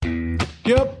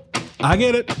Yep, I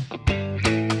get it.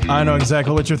 I know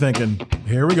exactly what you're thinking.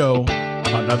 Here we go.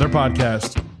 Another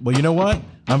podcast. Well, you know what?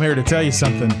 I'm here to tell you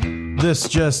something. This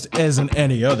just isn't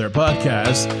any other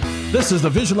podcast. This is the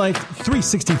Vision Life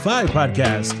 365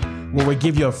 podcast, where we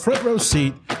give you a front row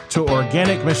seat to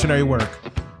organic missionary work.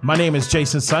 My name is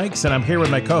Jason Sykes, and I'm here with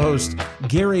my co-host,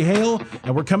 Gary Hale,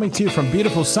 and we're coming to you from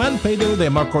beautiful San Pedro de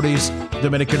Macorís,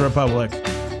 Dominican Republic.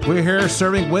 We're here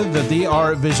serving with the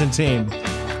DR Vision team.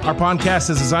 Our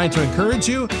podcast is designed to encourage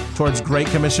you towards Great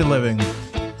Commission living.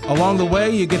 Along the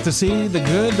way, you get to see the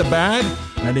good, the bad,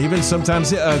 and even sometimes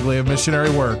the ugly of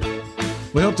missionary work.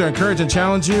 We hope to encourage and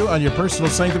challenge you on your personal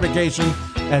sanctification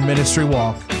and ministry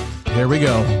walk. Here we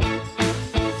go.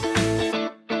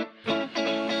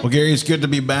 Well, Gary, it's good to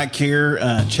be back here,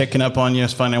 checking up on you,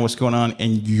 finding out what's going on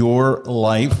in your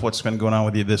life. What's been going on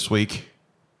with you this week?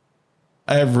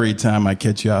 Every time I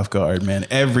catch you off guard, man.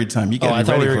 Every time. I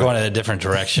thought we were going in a different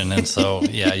direction, and so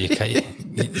yeah, you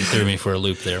threw me for a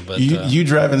loop there. But you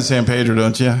drive in San Pedro,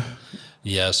 don't you?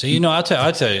 Yeah. So I'll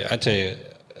tell you.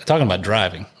 Talking about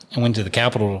driving, I went to the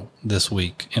Capitol this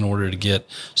week in order to get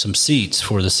some seats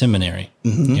for the seminary,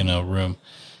 room,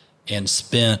 and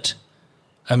spent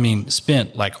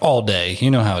like all day. You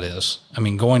know how it is. I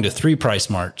mean, going to 3 Price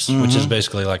Marts, which is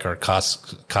basically like our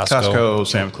Costco,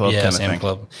 Sam's Club, yeah, Sam's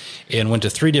Club, and went to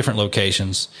 3 different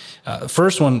locations.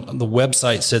 First one, the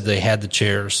website said they had the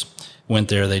chairs. Went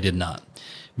there, they did not.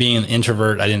 Being an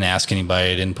introvert, I didn't ask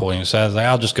anybody. I didn't pull anyone. So I was like,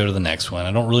 I'll just go to the next one.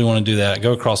 I don't really want to do that. I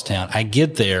go across town. I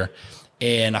get there,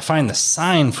 and I find the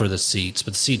sign for the seats,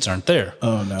 but the seats aren't there.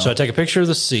 Oh no! So I take a picture of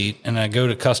the seat and I go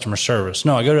to customer service.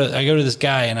 No, I go to this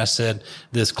guy and I said,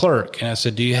 this clerk, and I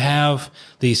said, do you have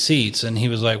these seats? And he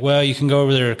was like, well, you can go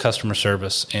over there to customer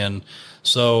service. And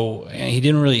so he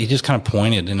just kind of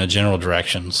pointed in a general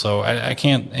direction. So I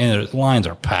can't, and the lines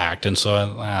are packed. And so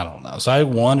I don't know. So I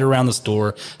wander around the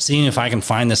store, seeing if I can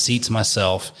find the seats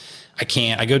myself. I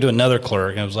can't. I go to another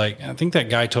clerk, and I was like, I think that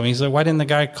guy told me. He's like, why didn't the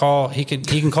guy call? He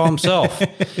can call himself.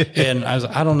 And I was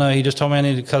like, I don't know. He just told me I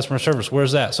needed customer service.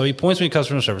 Where's that? So he points me to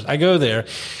customer service. I go there.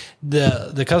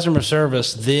 The customer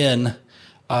service then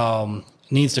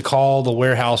needs to call the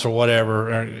warehouse or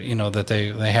whatever, or, that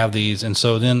they have these. And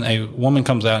so then a woman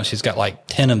comes out and she's got like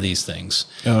 10 of these things.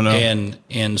 Oh no.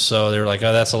 And so they're like,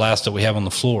 oh, that's the last that we have on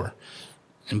the floor.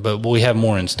 But we have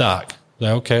more in stock.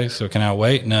 Okay, so can I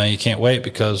wait? No, you can't wait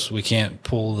because we can't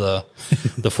pull the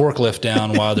forklift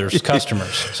down while there's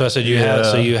customers. So I said, you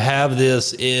have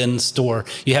this in store.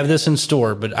 You have this in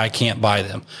store, but I can't buy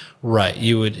them. Right.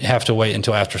 You would have to wait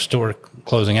until after store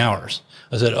closing hours.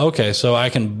 I said, okay, so I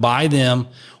can buy them,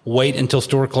 wait until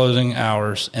store closing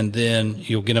hours, and then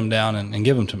you'll get them down and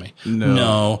give them to me.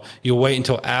 No, you'll wait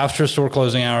until after store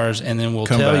closing hours, and then we'll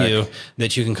tell you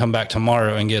that you can come back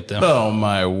tomorrow and get them. Oh,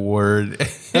 my word.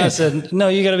 I said, no,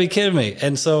 you got to be kidding me.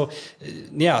 And so,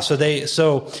 yeah, so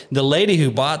the lady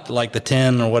who bought like the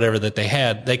 10 or whatever that they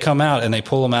had, they come out and they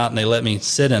pull them out and they let me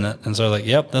sit in it. And so I'm like,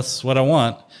 yep, that's what I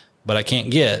want, but I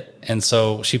can't get. And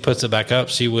so she puts it back up.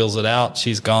 She wheels it out.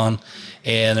 She's gone.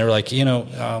 And they're like, you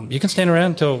can stand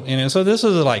around until, so this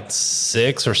is like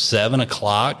 6 or 7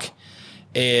 o'clock.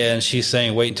 And she's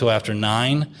saying, wait until after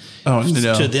 9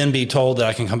 to then be told that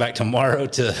I can come back tomorrow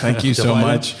to. Thank you so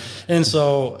much. And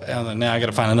so now I got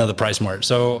to find another Price Mart.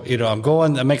 So,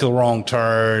 I make the wrong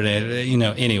turn and,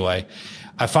 anyway,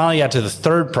 I finally got to the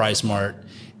 3rd Price Mart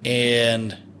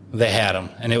and they had them.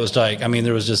 And it was like,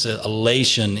 there was just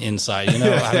elation inside,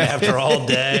 after all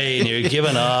day and you're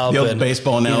giving up. The old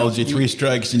baseball analogy, 3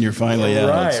 strikes and you're finally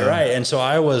out. Right. And so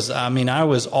I was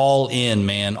all in,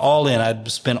 man, all in. I'd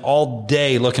spent all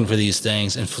day looking for these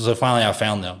things. And so finally I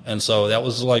found them. And so that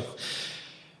was like,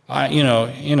 you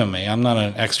know me, I'm not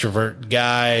an extrovert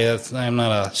guy. I'm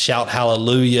not a shout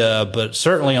hallelujah, but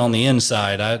certainly on the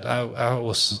inside, I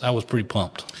was pretty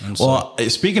pumped. And so, well,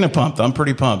 speaking of pumped, I'm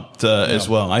pretty pumped as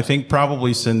well. I think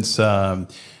probably since, I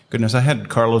had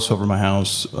Carlos over my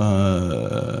house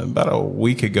about a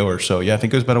week ago or so. Yeah, I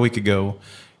think it was about a week ago.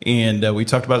 And we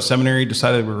talked about seminary,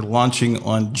 decided we were launching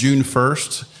on June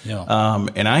 1st. Yeah.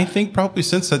 And I think probably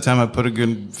since that time, I put a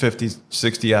good 50,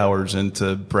 60 hours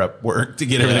into prep work to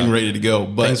get everything ready to go.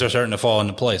 But things are starting to fall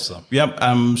into place, though. Yep.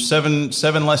 I'm seven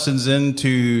lessons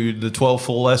into the 12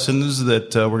 full lessons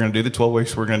that we're going to do, the 12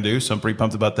 weeks we're going to do. So I'm pretty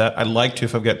pumped about that. I'd like to,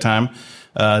 if I've got time,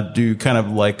 do kind of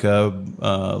like a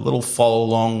little follow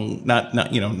along,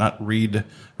 not read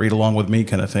along with me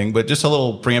kind of thing, but just a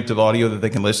little preemptive audio that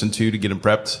they can listen to get them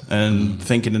prepped and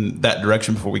thinking in that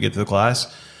direction before we get to the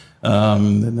class.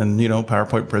 And then,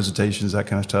 PowerPoint presentations, that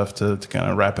kind of stuff to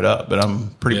kind of wrap it up. But I'm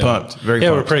pretty pumped. Very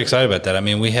pumped. We're pretty excited about that. I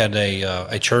mean, we had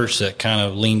a church that kind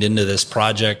of leaned into this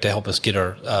project to help us get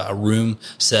our a room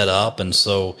set up. And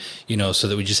so, so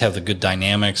that we just have the good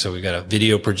dynamics. So we've got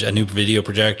a new video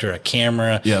projector, a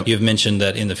camera. Yep. You've mentioned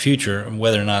that in the future,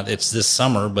 whether or not it's this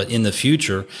summer, but in the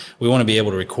future, we want to be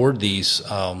able to record these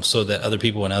so that other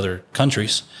people in other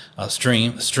countries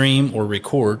stream or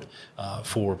record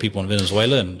for people in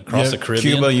Venezuela and across the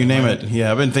Caribbean. Cuba, you name it.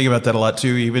 Yeah, I've been thinking about that a lot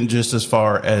too, even just as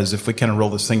far as if we kind of roll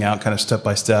this thing out kind of step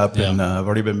by step. Yeah. And I've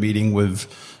already been meeting with,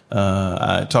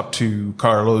 I talked to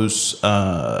Carlos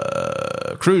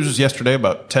Cruz yesterday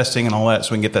about testing and all that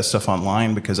so we can get that stuff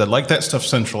online, because I'd like that stuff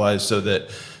centralized so that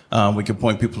we can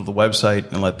point people to the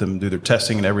website and let them do their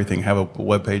testing and everything, have a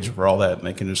web page for all that, and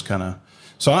they can just kind of.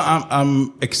 So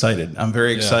I'm excited. I'm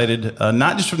very excited,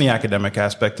 not just from the academic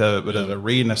aspect of it, but of a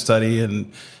read and a study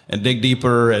and dig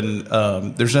deeper. And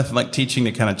there's nothing like teaching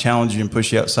to kind of challenge you and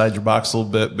push you outside your box a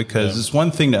little bit, because it's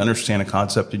one thing to understand a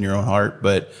concept in your own heart,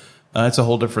 but it's a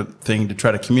whole different thing to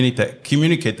try to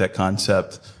communicate that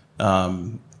concept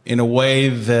in a way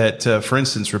that, for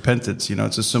instance, repentance.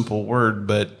 It's a simple word,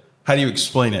 but how do you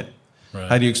explain it? Right.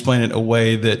 How do you explain it in a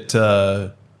way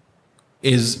that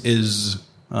is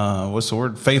what's the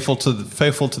word? Faithful to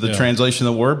the translation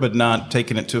of the word, but not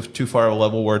taking it to too far of a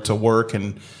level where it's a work.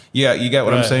 And you get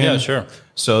what I'm saying? Yeah, sure.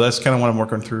 So that's kind of what I'm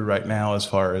working through right now as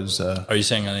far as. Are you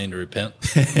saying I need to repent?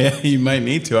 You might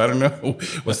need to. I don't know.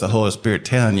 What's the Holy Spirit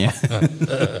telling you?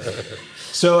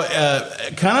 So,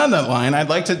 kind of on that line, I'd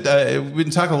like to we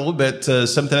can talk a little bit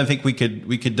something I think we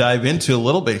could dive into a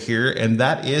little bit here, and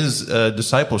that is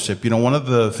discipleship. One of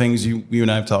the things you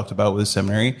and I have talked about with the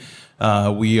seminary.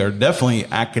 We are definitely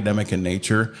academic in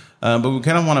nature, but we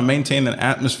kind of want to maintain an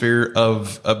atmosphere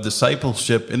of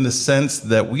discipleship in the sense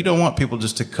that we don't want people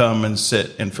just to come and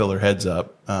sit and fill their heads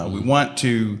up. We want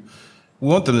them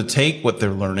to take what they're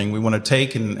learning. We want to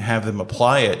take and have them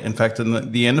apply it. In fact,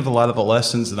 in the end of a lot of the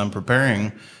lessons that I'm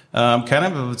preparing,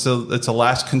 it's a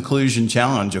last conclusion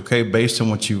challenge. Okay, based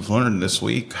on what you've learned this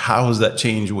week, how does that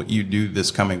change what you do this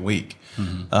coming week?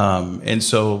 Mm-hmm. And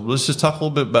so let's just talk a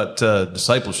little bit about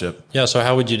discipleship. Yeah. So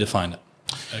how would you define it?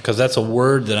 Because that's a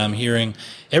word that I'm hearing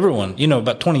everyone,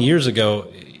 about 20 years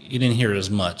ago, you didn't hear it as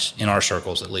much in our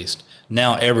circles, at least.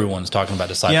 Now everyone's talking about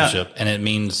discipleship, and it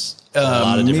means a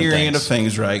lot of different myriad of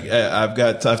things, right? I've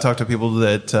talked to people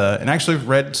that, and actually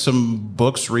read some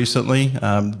books recently,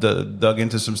 dug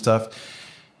into some stuff.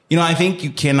 I think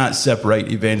you cannot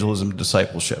separate evangelism and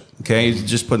discipleship. Okay,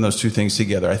 just putting those two things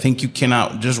together. I think you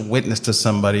cannot just witness to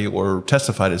somebody or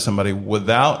testify to somebody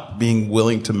without being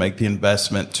willing to make the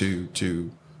investment to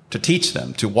teach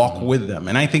them, to walk with them.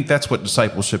 And I think that's what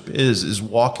discipleship is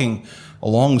walking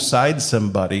alongside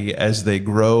somebody as they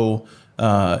grow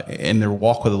in their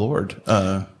walk with the Lord.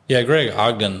 Greg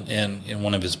Ogden in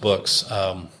one of his books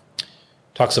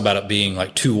talks about it being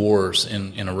like two oars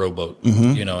in a rowboat,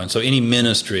 mm-hmm. And so any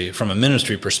ministry, from a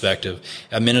ministry perspective,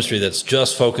 a ministry that's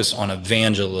just focused on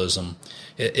evangelism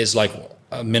is like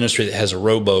a ministry that has a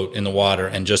rowboat in the water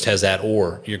and just has that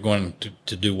oar. You're going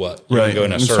to do what? You're right. going to go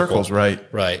in a circle. Circles, right.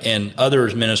 Right. And other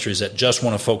ministries that just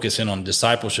want to focus in on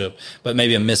discipleship, but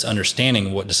maybe a misunderstanding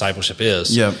of what discipleship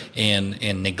is,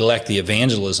 and neglect the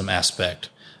evangelism aspect.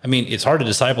 I mean, it's hard to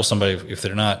disciple somebody if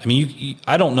they're not. I mean,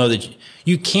 I don't know that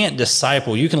you can't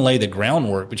disciple. You can lay the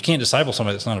groundwork, but you can't disciple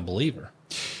somebody that's not a believer.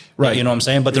 Right. You know what I'm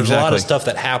saying? But there's a lot of stuff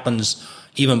that happens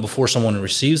even before someone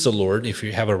receives the Lord, if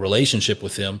you have a relationship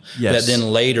with Him, that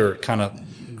then later kind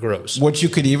of grows. What you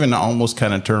could even almost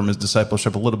kind of term as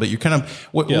discipleship a little bit. You kind of,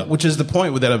 which is the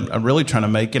point that I'm really trying to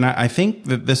make. And I think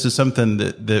that this is something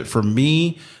that for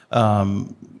me,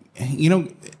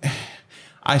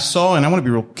 I saw, and I want to be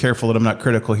real careful that I'm not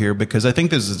critical here, because I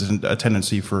think this is a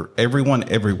tendency for everyone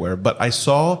everywhere. But I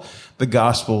saw the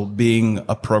gospel being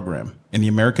a program in the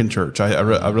American church.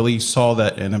 I really saw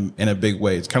that in a big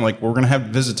way. It's kind of like we're going to have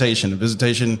visitation. The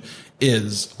visitation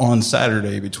is on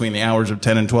Saturday between the hours of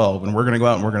 10 and 12, and we're going to go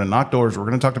out and we're going to knock doors. We're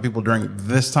going to talk to people during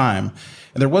this time.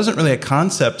 And there wasn't really a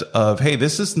concept of, hey,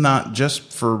 this is not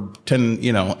just for 8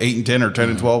 and 10 or 10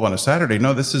 and 12 on a Saturday.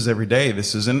 No, this is every day.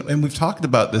 This is, and we've talked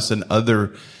about this in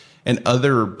other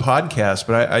podcasts,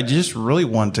 but I just really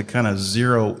want to kind of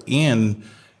zero in.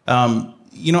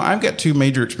 I've got two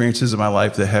major experiences in my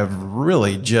life that have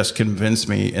really just convinced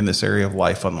me in this area of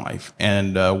life on life.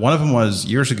 And one of them was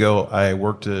years ago. I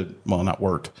was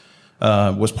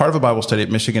part of a Bible study at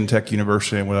Michigan Tech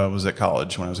University when I was in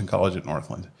college at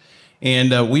Northland.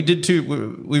 And we did two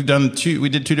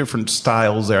different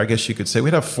styles there, I guess you could say.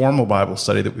 We had a formal Bible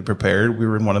study that we prepared. We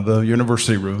were in one of the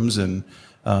university rooms, and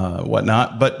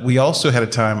whatnot. But we also had a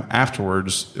time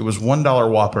afterwards. It was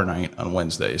 $1 Whopper night on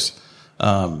Wednesdays.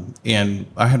 And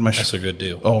I had my... That's a good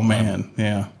deal. Oh, man.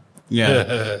 Yeah.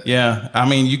 Yeah. Yeah. I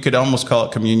mean, you could almost call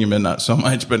it communion, but not so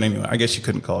much. But anyway, I guess you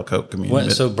couldn't call it Coke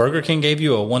communion. So Burger King gave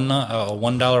you a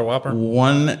 $1 Whopper?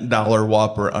 $1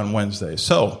 Whopper on Wednesday.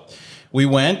 So we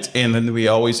went, and then we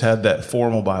always had that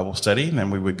formal Bible study. And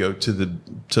then we would go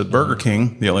to Burger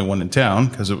King, the only one in town,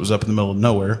 because it was up in the middle of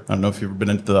nowhere. I don't know if you've ever been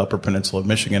into the Upper Peninsula of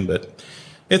Michigan, but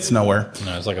it's nowhere.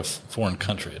 No, it's like a foreign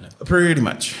country, isn't it? Pretty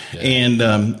much. Yeah.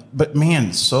 And but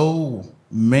man, so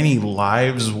many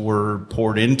lives were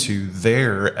poured into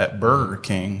there at Burger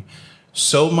King.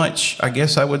 So much, I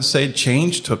guess I would say,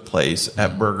 change took place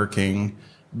at Burger King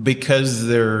because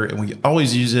and we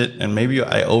always use it, and maybe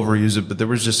I overuse it, but there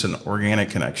was just an organic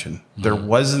connection. Mm-hmm. There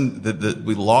wasn't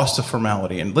we lost the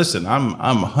formality. And listen, I'm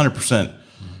 100%.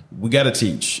 We got to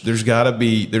teach. There's got to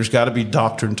be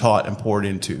doctrine taught and poured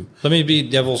into. Let me be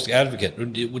devil's advocate.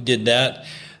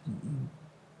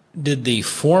 Did the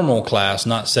formal class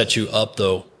not set you up,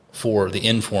 though, for the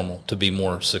informal to be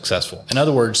more successful? In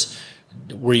other words,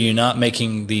 were you not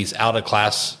making these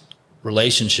out-of-class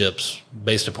relationships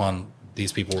based upon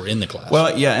these people who were in the class?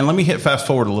 Well, yeah, and let me hit fast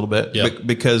forward a little bit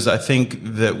because I think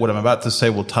that what I'm about to say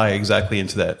will tie exactly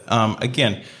into that.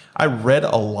 Again, I read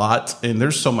a lot, and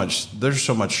there's so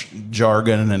much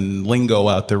jargon and lingo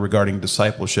out there regarding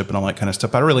discipleship and all that kind of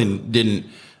stuff. I really didn't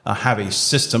have a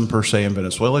system per se in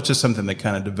Venezuela. It's just something that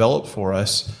kind of developed for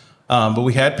us. But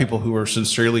we had people who were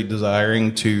sincerely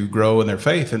desiring to grow in their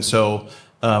faith. And so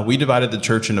we divided the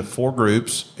church into 4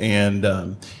 groups.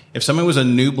 And if somebody was a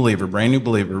new believer, brand new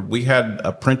believer, we had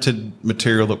a printed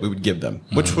material that we would give them,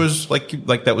 which was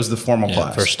like that was the formal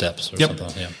class. First steps or something.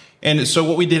 Yeah. And so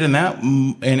what we did in that,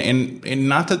 and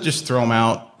not to just throw them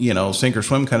out, sink or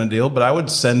swim kind of deal, but I would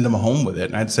send them home with it.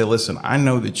 And I'd say, listen, I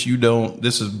know that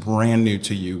this is brand new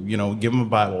to you, give them a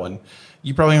Bible, and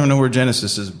you probably don't know where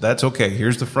Genesis is. That's okay.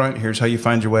 Here's the front. Here's how you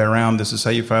find your way around. This is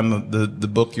how you find the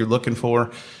book you're looking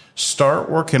for. Start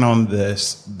working on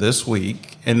this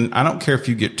week. And I don't care if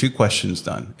you get 2 questions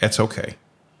done. It's okay.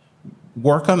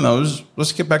 Work on those.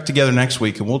 Let's get back together next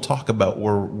week, and we'll talk about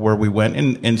where we went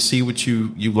and see what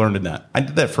you learned in that. I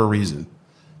did that for a reason.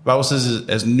 The Bible says,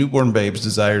 as newborn babes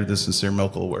desire the sincere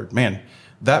milk of the word. Man,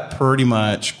 that pretty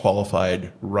much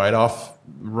qualified right out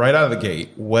of the gate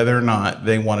whether or not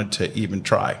they wanted to even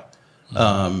try.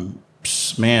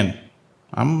 Man,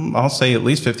 I'll say at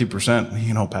least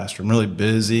 50%. Pastor, I'm really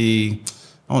busy.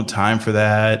 I don't have time for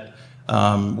that.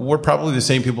 We're probably the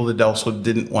same people that also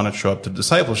didn't want to show up to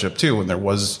discipleship too, when there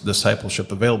was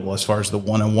discipleship available as far as the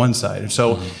one-on-one side. And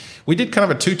so we did kind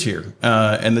of a 2-tier.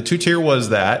 And the 2-tier was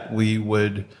that we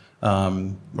would,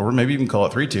 or maybe even call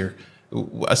it 3-tier.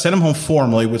 I sent them home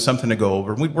formally with something to go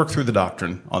over. We'd work through the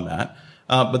doctrine on that.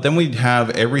 But then we'd have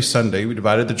every Sunday, we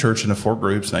divided the church into 4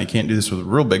 groups. Now, you can't do this with a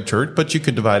real big church, but you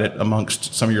could divide it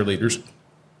amongst some of your leaders.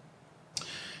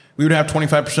 We would have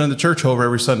 25% of the church over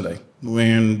every Sunday.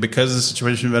 And because of the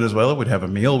situation in Venezuela, we'd have a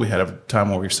meal. We had a time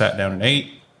where we sat down and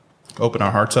ate, opened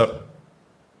our hearts up.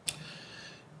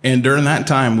 And during that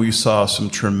time, we saw some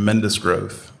tremendous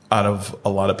growth out of a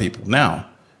lot of people. Now,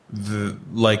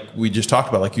 like we just talked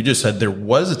about, like you just said, there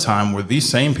was a time where these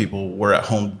same people were at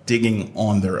home digging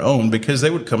on their own because they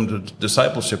would come to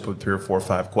discipleship with 3 or 4 or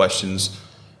 5 questions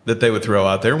that they would throw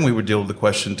out there, and we would deal with the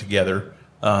question together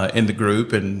in the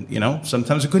group. And,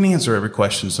 sometimes we couldn't answer every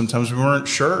question. Sometimes we weren't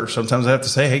sure. Sometimes I have to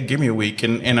say, hey, give me a week.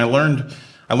 And I learned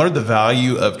the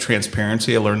value of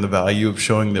transparency. I learned the value of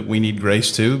showing that we need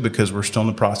grace too, because we're still in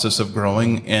the process of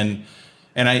growing. And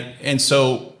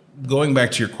so going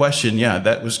back to your question, yeah,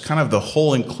 that was kind of the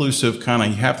whole inclusive kind of,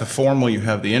 you have the formal, you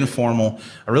have the informal.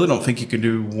 I really don't think you can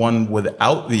do one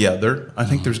without the other. I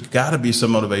think there's got to be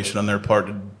some motivation on their part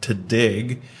to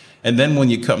dig. And then when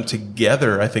you come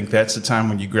together, I think that's the time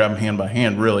when you grab them hand by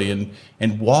hand, really,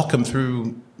 and walk them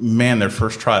through, their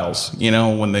first trials,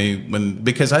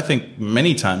 because I think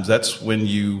many times that's when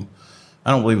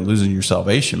I don't believe in losing your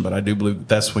salvation, but I do believe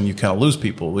that's when you kind of lose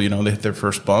people. They hit their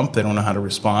first bump. They don't know how to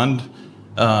respond.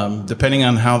 Depending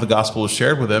on how the gospel is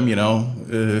shared with them,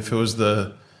 if it was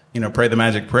pray the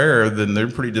magic prayer, then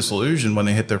they're pretty disillusioned when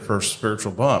they hit their first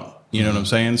spiritual bump. You know what I'm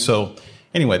saying? So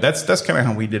anyway, that's kind of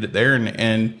how we did it there.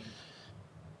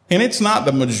 And it's not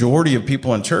the majority of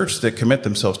people in church that commit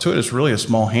themselves to it. It's really a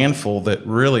small handful that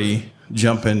really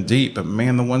jump in deep. But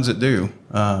man, the ones that do,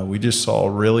 we just saw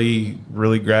really,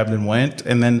 really grabbed and went.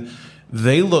 And then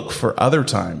they look for other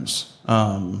times.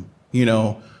 We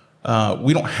didn't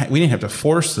have to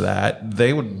force that.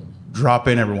 They would drop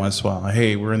in every once in a while.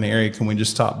 Hey, we're in the area. Can we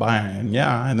just stop by? And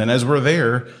yeah. And then as we're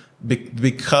there,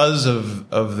 because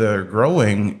of their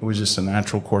growing, it was just a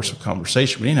natural course of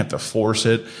conversation. We didn't have to force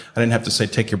it. I didn't have to say,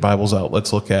 take your Bibles out,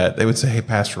 let's look at it. They would say, hey,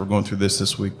 Pastor, we're going through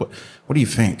this week. What do you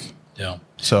think? Yeah.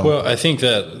 So, well, I think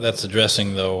that's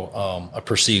addressing, though, a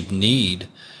perceived need,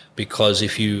 because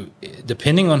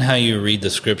depending on how you read the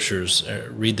scriptures,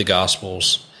 read the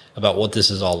Gospels about what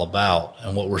this is all about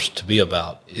and what we're to be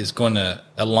about, is going to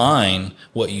align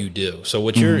what you do. So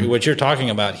what you're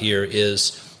talking about here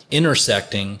is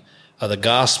intersecting the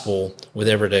gospel with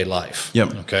everyday life.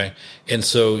 Yep. Okay. And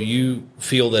so you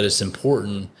feel that it's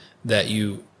important that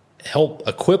you help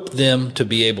equip them to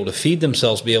be able to feed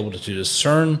themselves, be able to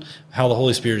discern how the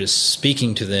Holy Spirit is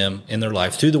speaking to them in their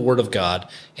life through the Word of God,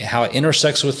 and how it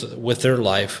intersects with their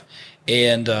life,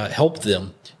 and help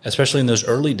them, especially in those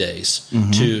early days,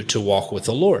 to walk with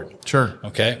the Lord. Sure.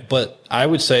 Okay. But I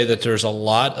would say that there's a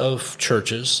lot of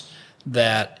churches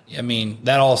that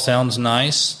all sounds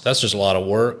nice. That's just a lot of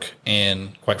work.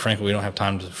 And quite frankly, we don't have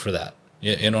time for that.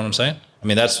 You know what I'm saying? I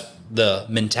mean, that's the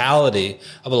mentality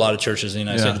of a lot of churches in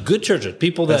the United States. Good churches,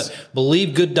 people that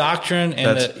believe good doctrine,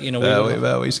 and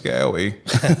very scary.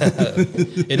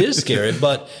 It is scary,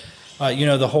 but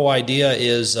the whole idea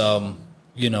is,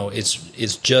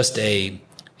 it's just an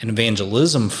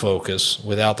evangelism focus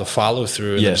without the follow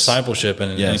through and the discipleship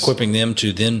and equipping them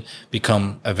to then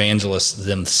become evangelists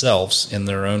themselves in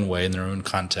their own way, in their own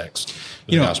context.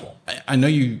 The gospel. I know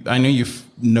you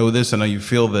know this. I know you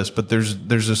feel this, but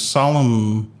there's a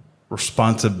solemn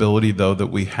responsibility though that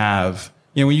we have.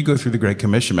 When you go through the Great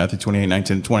Commission, Matthew 28,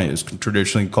 19, and 20 is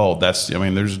traditionally called. There's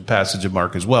a passage of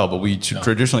Mark as well, but we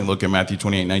traditionally look at Matthew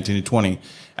 28, 19, and 20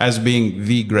 as being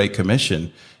the Great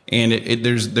Commission. And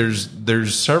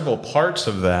there's several parts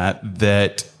of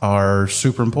that are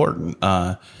super important.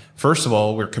 First of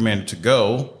all, we're commanded to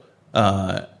go,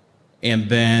 and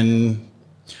then.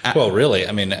 Well, really,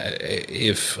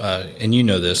 if and you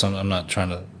know this, I'm not trying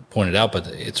to point it out, but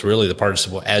it's really the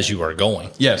participle as you are going.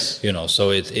 Yes.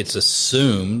 So it's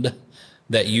assumed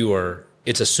that you are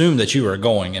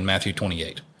going in Matthew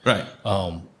 28. Right.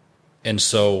 And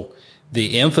so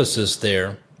the emphasis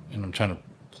there, and I'm trying to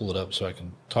pull it up so I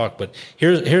can talk, but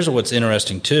here's what's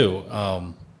interesting too,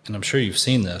 and I'm sure you've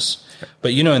seen this,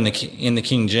 but in the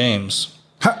King James,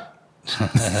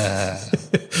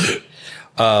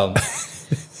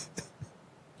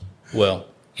 well,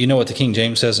 you know what the King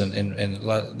James says,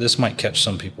 and this might catch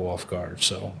some people off guard.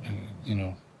 So,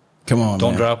 come on,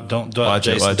 don't man. drop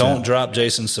Jason. Don't drop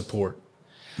Jason's support.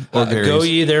 Go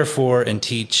ye therefore and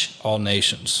teach all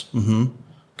nations. Mm-hmm.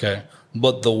 Okay,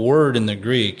 but the word in the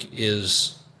Greek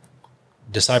is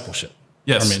discipleship.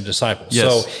 Yes, disciples.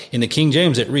 Yes. So in the King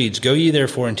James it reads, "Go ye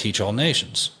therefore and teach all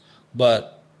nations."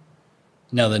 But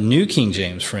now the New King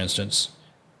James, for instance,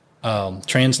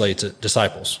 translates it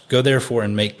disciples. Go therefore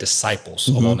and make disciples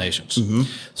of all nations. Mm-hmm.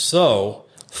 So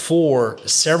for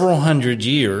several hundred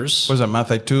years, what is that?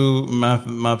 Matthew 2,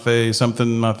 Matthew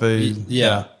something, Matthew.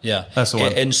 Yeah. That's the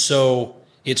one. And so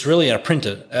it's really an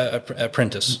apprentice.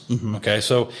 Mm-hmm. Okay,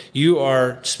 so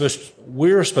we're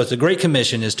supposed. The Great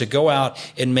Commission is to go out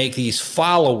and make these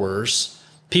followers,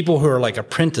 people who are like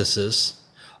apprentices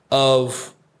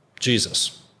of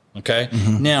Jesus. Okay,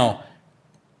 now.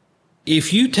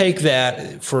 If you take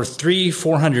that for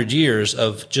 300-400 years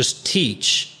of just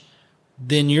teach,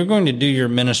 then you're going to do your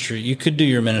ministry. You could do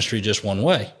your ministry just one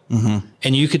way. Mm-hmm.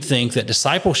 And you could think that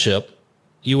discipleship,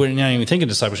 you wouldn't even think of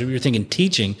discipleship, you're thinking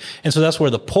teaching. And so that's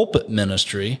where the pulpit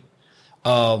ministry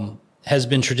has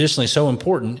been traditionally so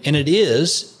important. And it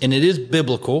is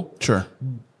biblical. Sure.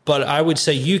 But I would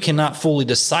say you cannot fully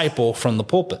disciple from the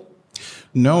pulpit.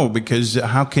 No, because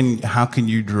how can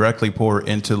you directly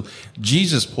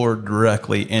Jesus poured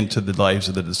directly into the lives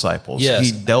of the disciples. Yes.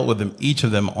 He dealt with them, each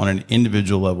of them on an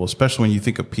individual level, especially when you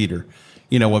think of Peter.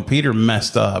 When Peter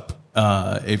messed up,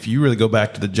 if you really go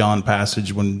back to the John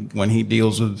passage when he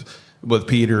deals with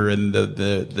Peter and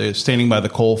the standing by the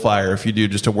coal fire, if you do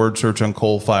just a word search on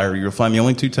coal fire, you'll find the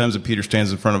only two times that Peter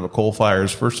stands in front of a coal fire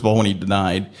is, first of all, when he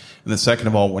denied, and then second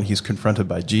of all, when he's confronted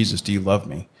by Jesus, do you love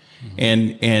me?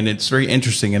 Mm-hmm. And it's very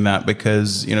interesting in that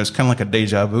because, it's kind of like a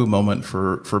deja vu moment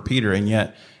for Peter. And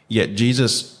yet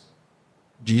Jesus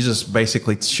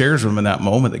basically shares with him in that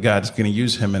moment that God's going to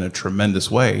use him in a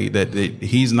tremendous way, that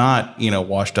he's not,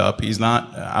 washed up. He's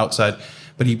not outside,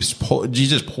 but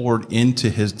Jesus poured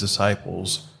into his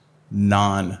disciples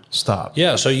non-stop.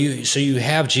 Yeah. So you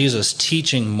have Jesus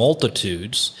teaching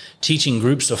multitudes, teaching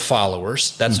groups of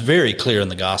followers. That's very clear in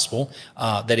the gospel,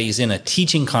 that he's in a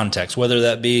teaching context, whether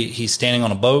that be he's standing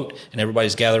on a boat and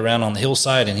everybody's gathered around on the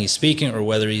hillside and he's speaking, or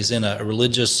whether he's in a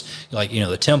religious,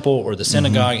 the temple or the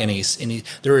synagogue, and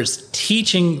there is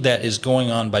teaching that is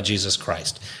going on by Jesus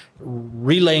Christ.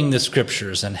 relaying the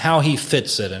scriptures and how he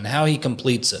fits it and how he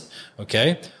completes it.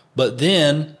 Okay. But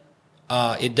then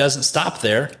it doesn't stop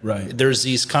there. Right. There's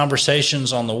these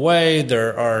conversations on the way.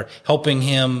 There are helping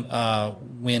him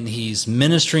when he's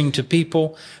ministering to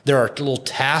people. There are little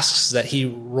tasks that he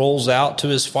rolls out to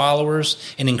his followers,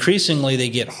 and increasingly they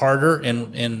get harder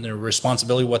in their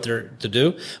responsibility, what they're to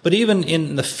do. But even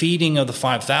in the feeding of the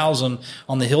 5,000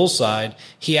 on the hillside,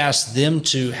 he asks them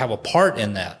to have a part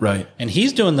in that. Right. And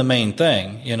he's doing the main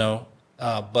thing,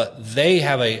 but they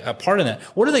have a part in that.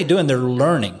 What are they doing? They're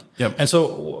learning. Yep. And so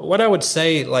what I would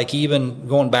say, like even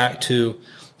going back to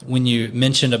when you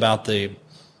mentioned about the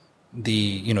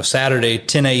Saturday,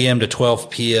 10 a.m. to 12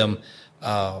 p.m.,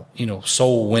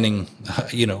 soul winning,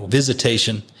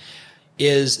 visitation,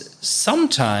 is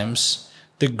sometimes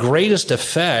the greatest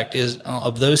effect is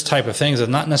of those type of things is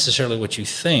not necessarily what you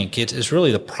think. It's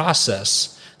really the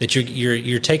process that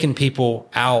you're taking people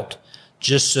out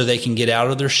just so they can get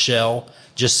out of their shell,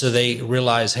 just so they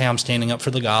realize, hey, I'm standing up for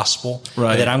the gospel,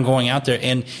 right, that I'm going out there.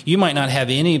 And you might not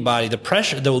have anybody, the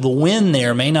pressure, the win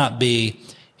there may not be,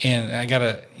 and I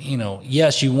gotta,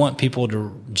 yes, you want people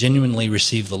to genuinely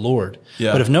receive the Lord.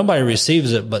 Yeah. But if nobody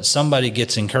receives it, but somebody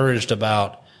gets encouraged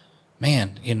about,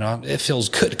 man, it feels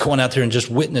good going out there and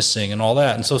just witnessing and all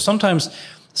that. And so sometimes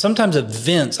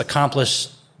events accomplish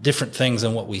different things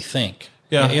than what we think.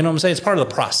 Yeah. You know what I'm saying? It's part of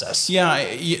the process. Yeah.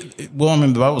 Well,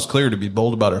 the Bible's clear to be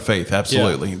bold about our faith.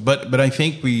 Absolutely. Yeah. But I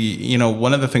think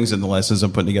one of the things in the lessons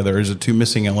I'm putting together is the two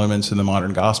missing elements in the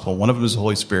modern gospel. One of them is the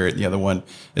Holy Spirit. The other one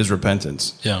is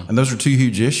repentance. Yeah. And those are two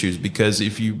huge issues, because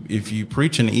if you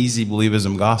preach an easy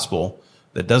believism gospel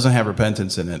that doesn't have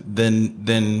repentance in it,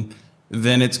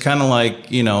 then it's kind of like,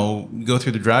 go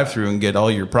through the drive-through and get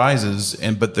all your prizes,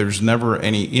 but there's never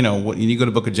any, when you go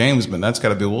to Book of James, man, that's got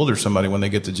to bewilder somebody when they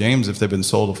get to James if they've been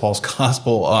sold a false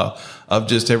gospel of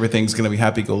just everything's going to be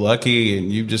happy-go-lucky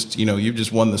and you've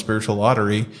just won the spiritual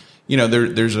lottery.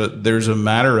 There's a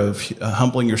matter of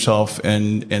humbling yourself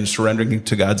and surrendering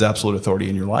to God's absolute authority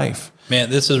in your life. Man,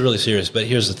 this is really serious, but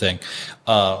here's the thing.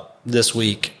 This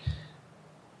week,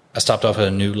 I stopped off at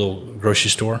a new little grocery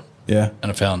store. Yeah.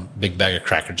 And I found a big bag of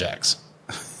Cracker Jacks.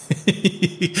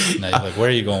 Now you're like, where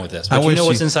are you going with this? But you know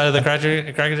what's inside of the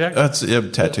Cracker Jack? That's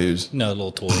tattoos. No,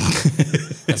 little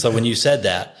toys. And so when you said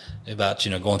that about,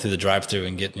 going through the drive-thru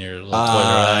and getting your little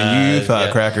toy, you thought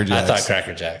Cracker Jacks. I thought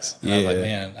Cracker Jacks. And I was like,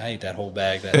 man, I ate that whole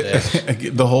bag that day.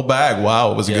 The whole bag.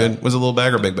 Wow. Was it good? Was it a little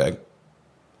bag or a big bag?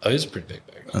 Oh, it was a pretty big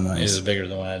bag. Oh, nice. It was bigger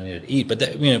than what I needed to eat.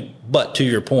 But but to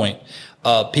your point,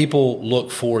 people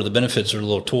look for the benefits of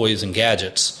little toys and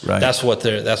gadgets. Right. That's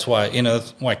why,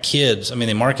 why kids,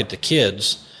 they market to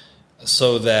kids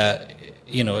so that,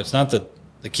 it's not that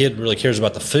the kid really cares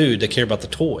about the food, they care about the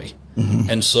toy. Mm-hmm.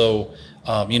 And so,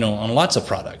 on lots of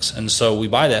products. And so we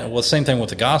buy that. Well, same thing with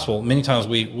the gospel. Many times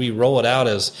we roll it out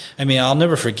as, I'll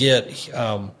never forget,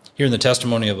 hearing the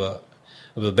testimony of a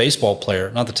baseball player,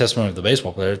 not the testimony of the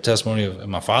baseball player, the testimony of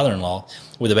my father-in-law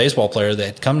with a baseball player that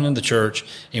had come into the church.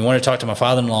 And he wanted to talk to my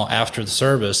father-in-law after the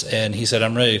service. And he said,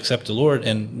 I'm ready to accept the Lord.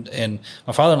 And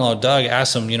my father-in-law, Doug,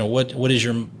 asked him, what is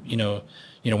your,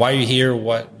 why are you here?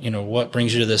 What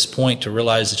brings you to this point to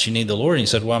realize that you need the Lord? And he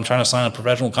said, well, I'm trying to sign a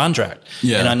professional contract.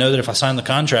 Yeah. And I know that if I sign the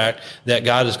contract that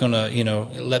God is going to,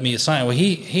 let me sign. Well,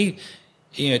 he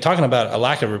talking about a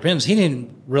lack of repentance, he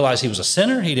didn't realize he was a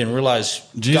sinner. He didn't realize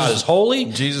God is holy.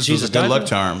 Jesus was a good luck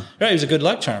charm. Right, he was a good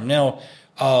luck charm. Now,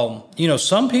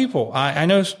 some people, I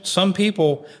know some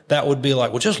people that would be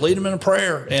like, well, just lead them in a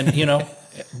prayer. And,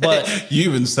 but. You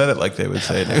even said it like they would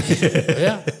say it.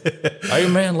 Yeah.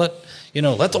 Amen. Let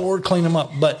the Lord clean them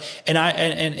up. But,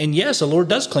 and yes, the Lord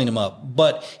does clean them up.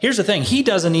 But here's the thing. He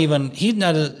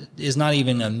is not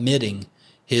even admitting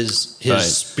his right.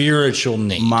 spiritual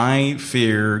need. My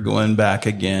fear, going back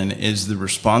again, is the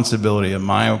responsibility of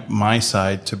my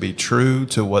side to be true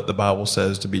to what the Bible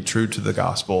says, to be true to the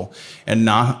gospel, and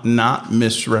not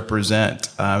misrepresent.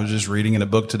 I was just reading in a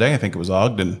book today. I think it was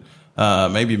Ogden.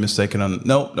 Maybe mistaken on.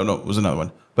 No, it was another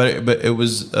one. But it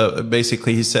was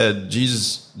basically he said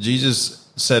Jesus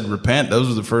said repent. Those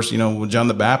were the first. When John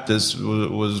the Baptist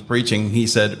was preaching, he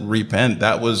said repent.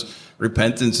 That was.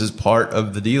 Repentance is part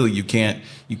of the deal. You can't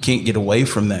get away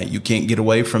from that. You can't get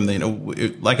away from the,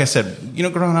 like I said,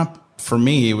 growing up for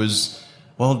me, it was,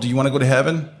 well, do you want to go to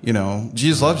heaven?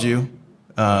 Jesus loves you.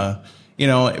 But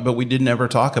we didn't ever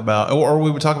talk about, or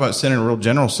we would talk about sin in a real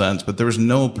general sense, but there was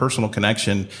no personal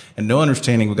connection and no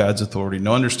understanding of God's authority,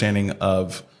 no understanding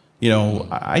of,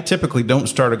 I typically don't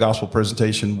start a gospel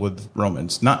presentation with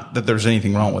Romans. Not that there's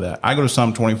anything wrong with that. I go to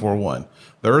Psalm 24:1.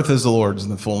 The earth is the Lord's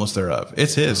and the fullness thereof.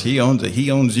 It's His. He owns it. He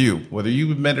owns you. Whether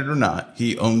you admit it or not,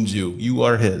 He owns you. You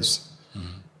are His.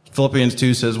 Mm-hmm. Philippians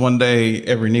 2 says one day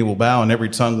every knee will bow and every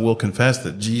tongue will confess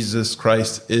that Jesus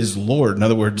Christ is Lord. In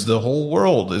other words, the whole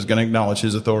world is going to acknowledge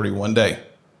his authority one day.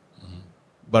 Mm-hmm.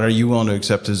 But are you willing to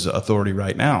accept his authority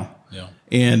right now? Yeah.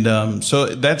 And so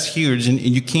that's huge. And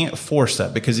you can't force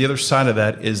that, because the other side of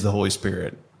that is the Holy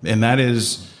Spirit. And that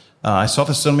is, I saw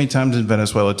this so many times in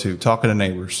Venezuela too, talking to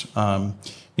neighbors.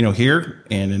 Here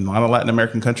and in a lot of Latin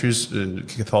American countries,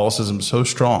 Catholicism is so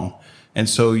strong. And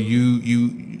so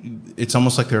it's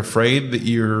almost like they're afraid that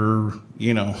you're,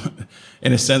 in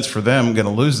a sense for them, going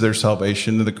to lose their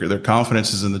salvation. Their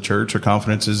confidence is in the church, or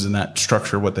confidence is in that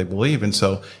structure, what they believe. And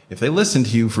so if they listen to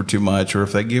you for too much, or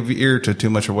if they give ear to too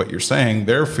much of what you're saying,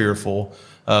 they're fearful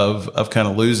of kind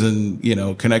of losing,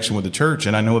 connection with the church.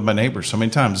 And I know with my neighbors, so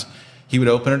many times he would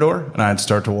open a door and I'd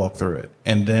start to walk through it.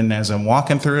 And then as I'm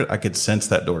walking through it, I could sense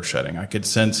that door shutting. I could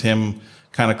sense him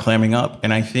kind of clamming up.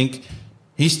 And I think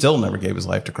he still never gave his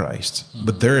life to Christ,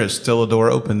 but there is still a door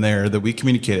open there that we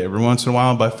communicate every once in a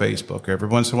while by Facebook, every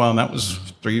once in a while. And that was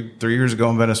three years ago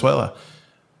in Venezuela.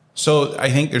 So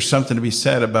I think there's something to be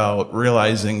said about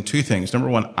realizing two things. Number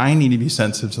one, I need to be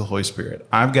sensitive to the Holy Spirit.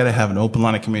 I've got to have an open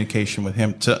line of communication with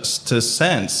him to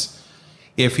sense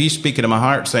if he's speaking to my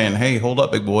heart saying, hey, hold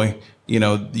up, big boy.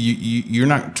 You're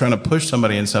not trying to push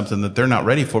somebody in something that they're not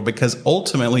ready for, because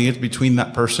ultimately it's between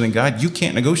that person and God. You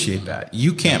can't negotiate that.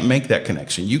 You can't make that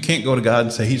connection. You can't go to God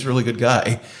and say, he's a really good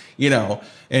guy,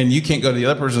 and you can't go to the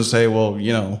other person and say, well,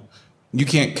 you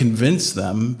can't convince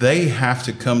them. They have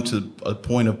to come to a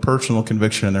point of personal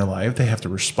conviction in their life. They have to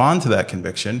respond to that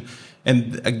conviction.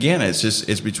 And again,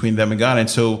 it's between them and God. And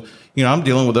so, I'm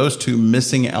dealing with those two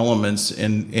missing elements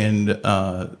in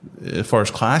as far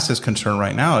as class is concerned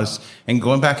right now, and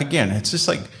going back again, it's just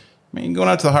like, going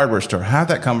out to the hardware store, have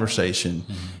that conversation.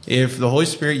 Mm-hmm. If the Holy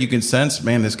Spirit, you can sense,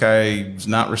 man, this guy's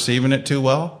not receiving it too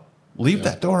well, leave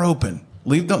that door open.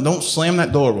 Don't slam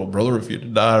that door. Well, brother, if you had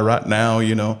to die right now,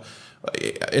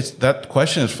 it's that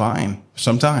question is fine.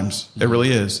 Sometimes it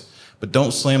really is. But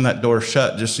don't slam that door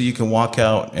shut just so you can walk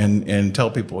out and tell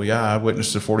people, yeah, I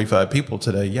witnessed to 45 people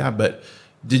today. Yeah, but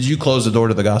did you close the door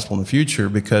to the gospel in the future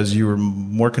because you were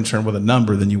more concerned with a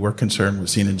number than you were concerned with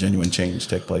seeing a genuine change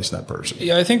take place in that person?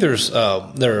 Yeah, I think there's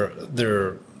there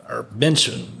are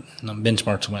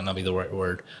benchmarks might not be the right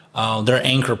word. There are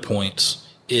anchor points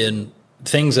in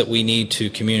things that we need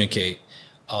to communicate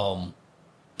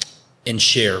and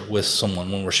share with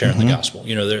someone when we're sharing the gospel.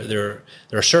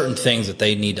 There are certain things that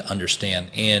they need to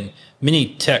understand, and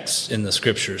many texts in the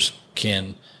scriptures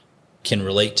can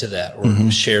relate to that or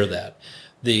share that.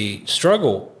 The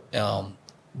struggle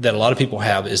that a lot of people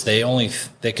have is they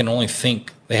can only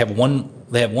think they have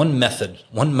one method,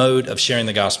 one mode of sharing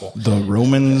the gospel. The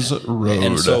Romans road.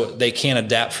 And so they can't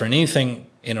adapt for anything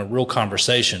in a real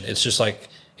conversation. It's just like,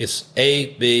 it's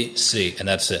A, B, C, and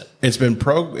that's it. It's been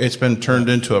turned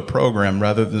into a program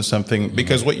rather than something,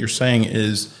 because what you're saying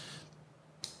is,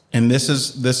 and this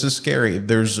is scary.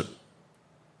 There's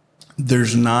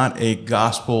not a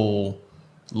gospel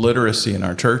literacy in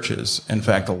our churches. In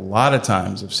fact, a lot of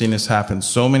times I've seen this happen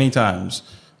so many times.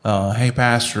 Hey,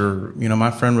 pastor,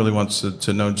 my friend really wants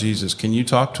to know Jesus. Can you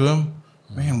talk to him?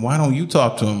 Man, why don't you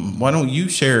talk to him? Why don't you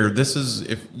share?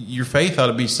 If your faith ought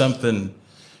to be something.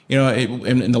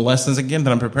 In the lessons, again,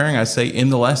 that I'm preparing, I say in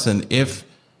the lesson, if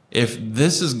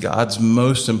this is God's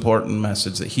most important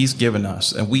message that he's given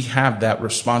us, and we have that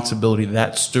responsibility,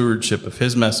 that stewardship of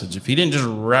his message, if he didn't just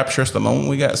rapture us the moment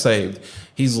we got saved,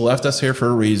 he's left us here for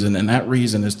a reason, and that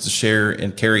reason is to share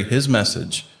and carry his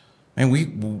message. And we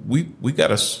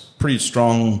got a pretty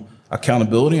strong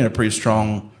accountability and a pretty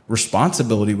strong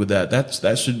responsibility with that.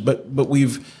 But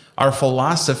our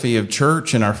philosophy of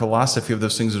church and our philosophy of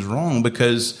those things is wrong,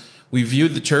 because we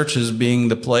viewed the church as being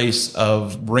the place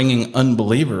of bringing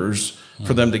unbelievers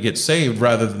for them to get saved,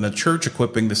 rather than the church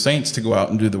equipping the saints to go out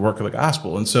and do the work of the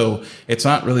gospel. And so it's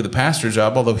not really the pastor's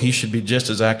job, although he should be just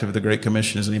as active with the Great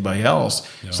Commission as anybody else.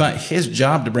 Yeah. It's not his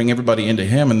job to bring everybody into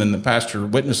him and then the pastor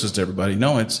witnesses to everybody.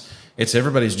 No, it's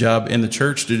everybody's job in the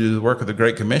church to do the work of the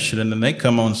Great Commission. And then they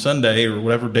come on Sunday or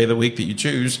whatever day of the week that you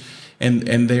choose, and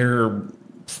they're,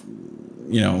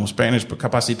 Spanish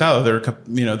capacitado.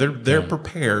 They're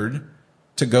prepared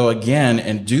to go again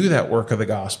and do that work of the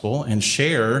gospel and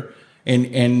share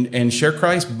and share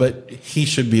Christ, but he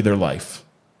should be their life.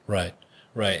 Right.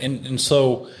 And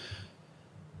so,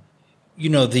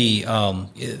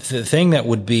 the thing that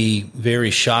would be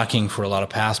very shocking for a lot of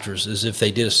pastors is if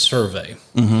they did a survey.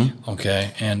 Mm-hmm.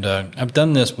 Okay. And I've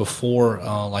done this before,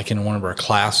 like in one of our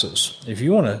classes. If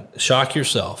you want to shock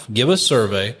yourself, give a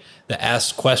survey that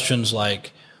asks questions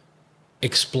like,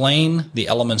 explain the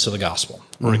elements of the gospel,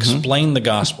 or explain the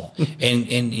gospel.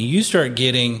 And you start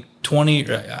getting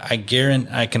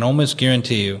I can almost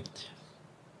guarantee you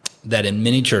that in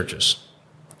many churches,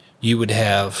 you would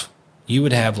have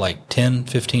like 10,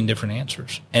 15 different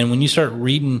answers. And when you start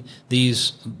reading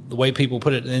these, the way people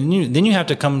put it, then you have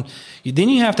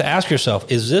to ask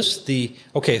yourself, is this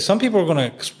some people are going to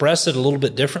express it a little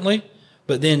bit differently,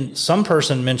 but then some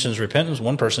person mentions repentance,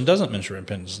 one person doesn't mention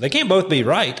repentance. They can't both be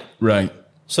right. Right.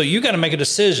 So you got to make a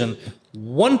decision.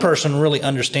 One person really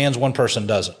understands, one person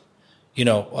doesn't.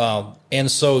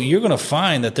 And so you're going to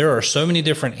find that there are so many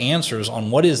different answers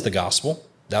on what is the gospel.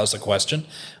 That was the question.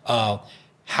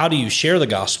 How do you share the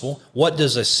gospel? What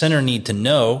does a sinner need to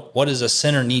know? What does a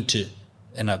sinner need to,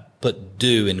 and I put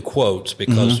do in quotes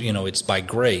because, it's by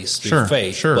grace through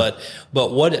faith. Sure. But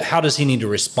how does he need to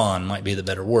respond might be the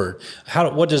better word.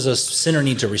 What does a sinner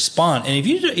need to respond? And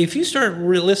if you start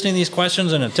listening to these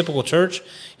questions in a typical church,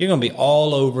 you're going to be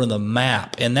all over the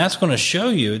map. And that's going to show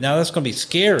you, now that's going to be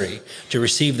scary to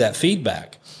receive that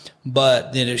feedback.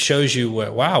 But then it shows you,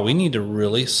 wow, we need to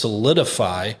really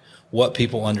solidify what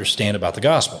people understand about the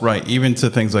gospel. Right. Even to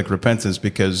things like repentance,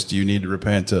 because do you need to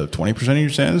repent of 20% of your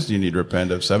sins? Do you need to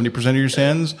repent of 70% of your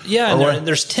sins? Yeah. And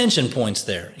there's tension points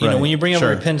there. When you bring up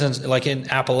repentance, like in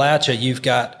Appalachia, you've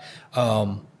got,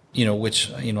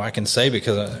 which, I can say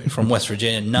because I'm from West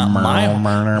Virginia, not my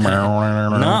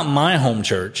home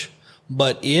church,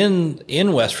 but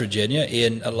in West Virginia,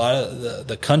 in a lot of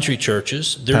the country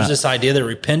churches, there's this idea that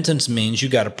repentance means you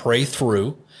got to pray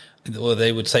through. Well,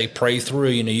 they would say pray through.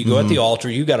 You go at the altar,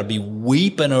 you got to be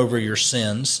weeping over your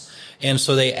sins. And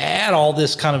so they add all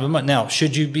this kind of, now,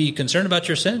 should you be concerned about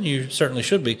your sin? You certainly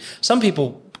should be. Some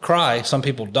people cry, some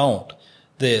people don't.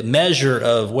 The measure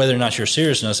of whether or not your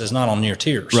seriousness is not on your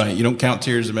tears. Right. You don't count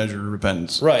tears as a measure of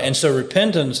repentance. Right. And so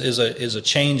repentance is a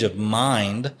change of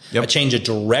mind, a change of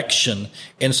direction.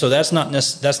 And so that's not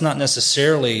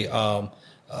necessarily,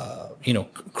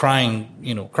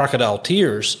 crying, crocodile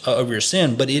tears over your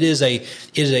sin, but it is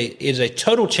a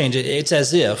total change. It's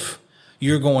as if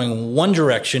you're going one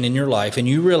direction in your life and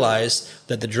you realize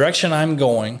that the direction I'm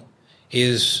going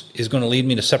is going to lead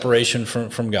me to separation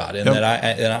from God, and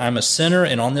that I'm a sinner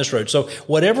and on this road. So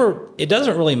whatever, it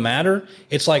doesn't really matter.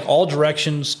 It's like all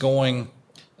directions going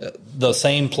the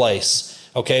same place.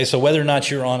 Okay. So whether or not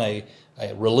you're on a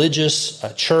religious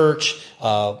church,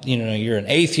 you're an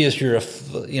atheist, you're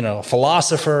a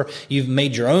philosopher, you've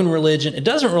made your own religion. It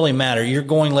doesn't really matter.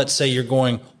 Let's say you're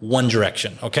going one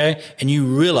direction, okay? And you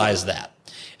realize that.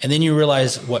 And then you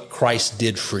realize what Christ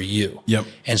did for you. Yep.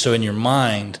 And so in your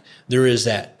mind, there is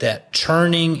that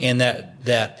turning and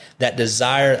that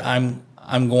desire,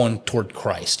 I'm going toward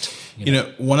Christ.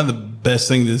 One of the best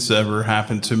things that's ever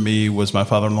happened to me was my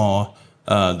father-in-law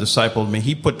discipled me.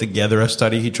 He put together a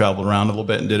study. He traveled around a little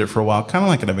bit and did it for a while, kind of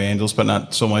like an evangelist, but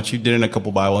not so much. He did it in a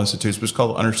couple Bible institutes. It was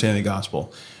called Understanding the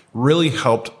Gospel. Really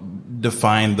helped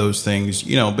define those things,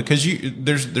 because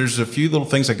there's a few little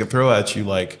things I could throw at you,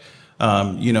 like,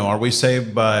 are we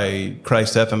saved by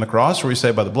Christ's death on the cross, or are we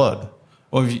saved by the blood?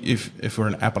 Well, if we're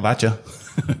in Appalachia,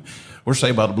 we're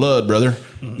saved by the blood, brother.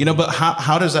 But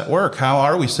how does that work? How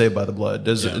are we saved by the blood?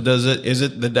 Is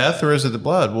it the death or is it the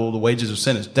blood? Well, the wages of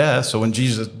sin is death. So when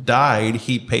Jesus died,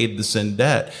 he paid the sin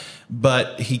debt,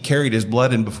 but he carried his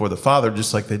blood in before the Father,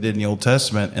 just like they did in the Old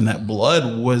Testament. And that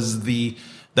blood was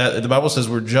that the Bible says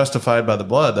we're justified by the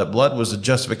blood. That blood was the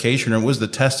justification, or it was the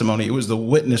testimony. It was the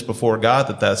witness before God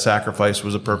that sacrifice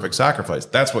was a perfect sacrifice.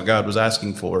 That's what God was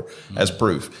asking for as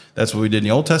proof. That's what we did in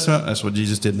the Old Testament. That's what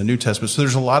Jesus did in the New Testament. So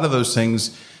there's a lot of those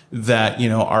things that,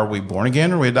 are we born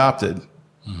again or are we adopted?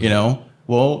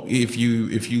 Well, if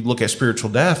you look at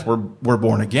spiritual death, we're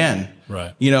born again.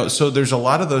 Right. So there's a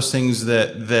lot of those things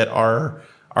that are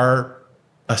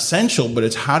essential, but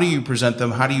it's how do you present them?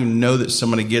 How do you know that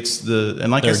somebody gets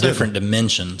and like there I are said, different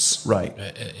dimensions, right?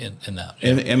 In that,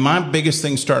 and my biggest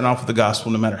thing starting off with the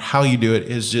gospel, no matter how you do it,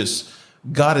 is just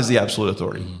God is the absolute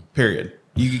authority. Period.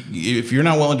 If you're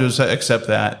not willing to accept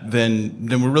that, then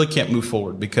we really can't move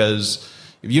forward, because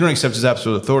if you don't accept his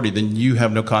absolute authority, then you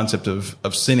have no concept of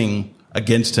sinning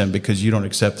against him, because you don't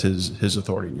accept his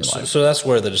authority in your life. So that's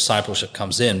where the discipleship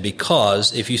comes in,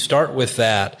 because if you start with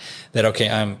that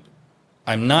okay,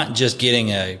 I'm not just getting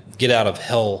a get out of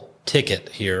hell ticket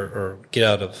here, or get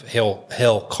out of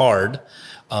hell card,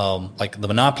 like the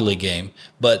Monopoly game,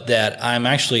 but that I'm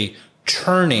actually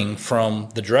turning from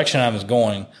the direction I was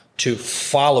going to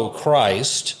follow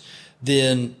Christ.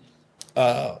 Then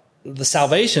the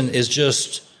salvation is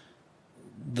just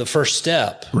the first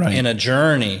step in a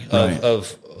journey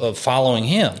of following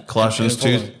him. Colossians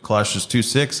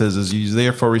 2:6 says, "As you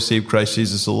therefore receive Christ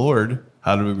Jesus the Lord,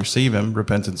 how do we receive him?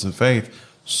 Repentance and faith.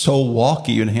 So walk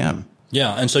ye in him."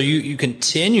 Yeah. And so you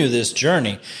continue this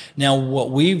journey. Now,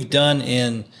 what we've done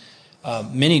in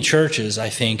many churches, I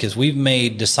think, is we've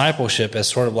made discipleship as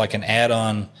sort of like an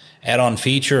add-on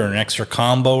feature or an extra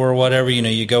combo or whatever.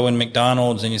 You go in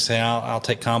McDonald's and you say, I'll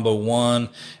take combo 1.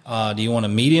 Do you want to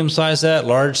medium size that,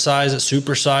 large size it,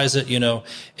 super size it,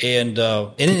 and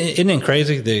isn't it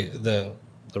crazy? The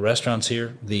restaurants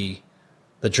here, the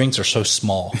drinks are so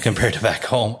small compared to back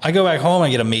home. I go back home, I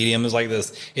get a medium. It's like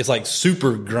this. It's like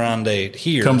super grande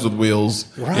here. Comes with wheels.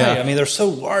 Right. Yeah. I mean, they're so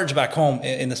large back home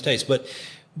in the States.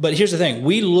 But here's the thing.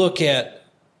 We look at,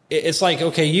 it's like,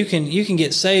 okay, you can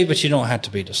get saved, but you don't have to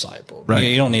be discipled. Right.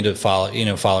 You don't need to follow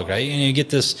Christ. You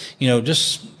get this,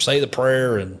 just say the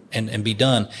prayer and be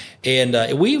done.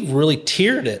 And we've really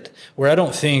tiered it where I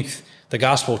don't think the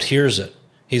gospel tiers it.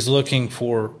 He's looking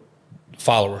for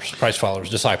followers, Christ followers,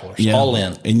 disciples, all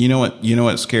in. And you know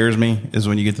what scares me is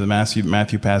when you get to the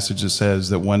Matthew passage that says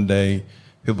that one day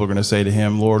people are going to say to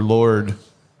him, Lord, Lord,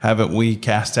 haven't we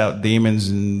cast out demons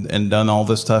and done all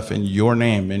this stuff in your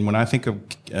name? And when I think of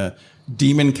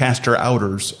demon caster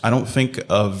outers, I don't think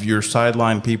of your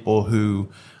sideline people who,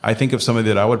 I think of somebody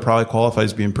that I would probably qualify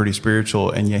as being pretty spiritual,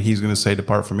 and yet he's going to say,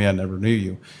 depart from me, I never knew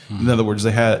you. In other words,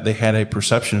 they had a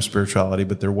perception of spirituality,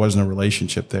 but there wasn't a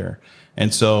relationship there.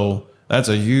 And so that's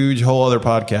a huge whole other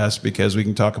podcast, because we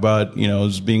can talk about,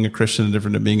 being a Christian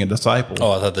different than being a disciple.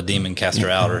 Oh, I thought the demon caster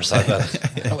outers. I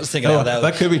was thinking how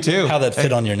that could be too. How that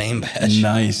fit on your name badge.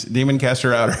 Nice. Demon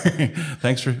caster outer.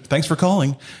 Thanks for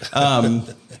calling.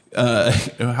 What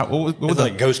It's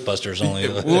like Ghostbusters only.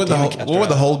 What would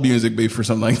the hold music be for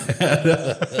something like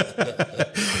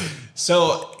that?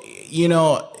 So,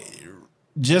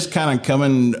 just kind of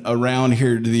coming around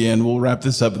here to the end, we'll wrap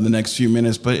this up in the next few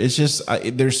minutes, but it's just,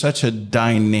 there's such a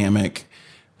dynamic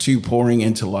to pouring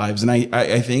into lives. And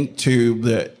I think too,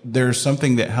 that there's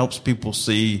something that helps people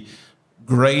see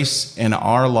grace in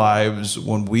our lives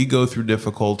when we go through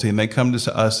difficulty and they come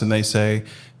to us and they say,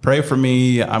 pray for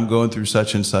me, I'm going through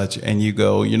such and such. And you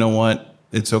go, you know what?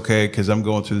 It's okay, because I'm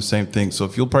going through the same thing. So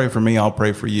if you'll pray for me, I'll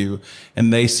pray for you.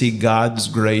 And they see God's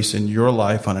grace in your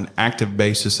life on an active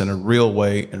basis, in a real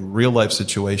way, in a real life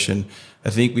situation. I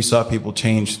think we saw people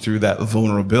change through that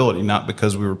vulnerability, not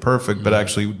because we were perfect, but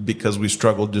actually because we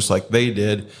struggled just like they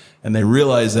did. And they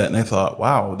realized that, and they thought,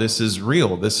 wow, this is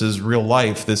real. This is real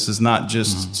life. This is not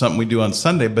just something we do on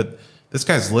Sunday, but this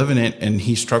guy's living it and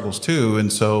he struggles too.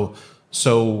 And so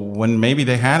when maybe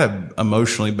they had an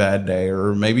emotionally bad day,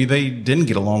 or maybe they didn't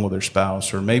get along with their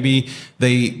spouse, or maybe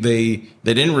they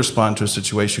didn't respond to a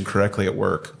situation correctly at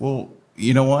work. Well,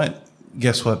 you know what?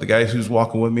 Guess what? The guy who's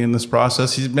walking with me in this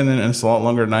process, he's been in this a lot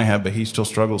longer than I have, but he still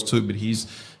struggles too. But he's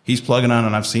plugging on,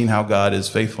 and I've seen how God is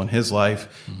faithful in his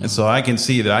life. And so I can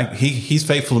see that he's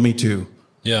faithful to me too.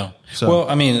 Yeah. So. Well,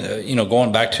 I mean,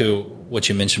 going back to what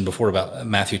you mentioned before about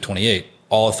Matthew 28,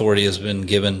 all authority has been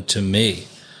given to me.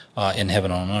 In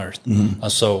heaven and on earth.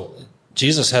 So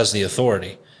Jesus has the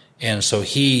authority. And so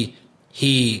he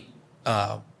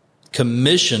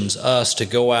commissions us to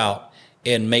go out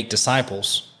and make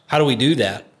disciples. How do we do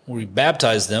that? We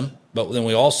baptize them, but then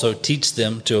we also teach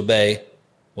them to obey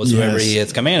whatsoever he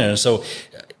has commanded. And so,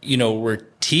 we're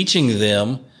teaching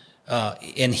them,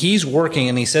 and he's working,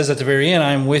 and he says at the very end,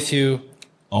 I'm with you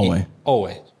always.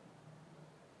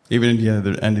 Even to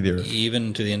the end of the earth.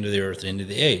 Even to the end of the earth, the end of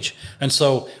the age. And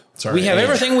so we have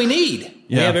everything we need.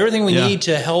 Yeah. We have everything we need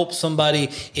to help somebody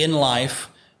in life.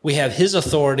 We have his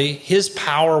authority, his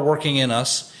power working in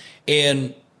us.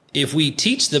 And if we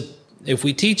teach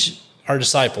our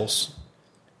disciples,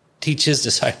 teach his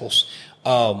disciples,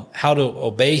 how to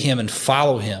obey him and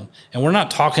follow him. And we're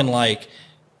not talking like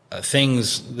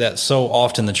things that so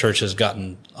often the church has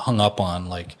gotten hung up on,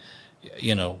 like,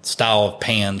 style of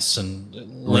pants and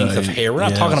length of hair. We're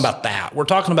not talking about that. We're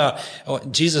talking about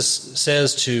Jesus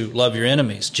says to love your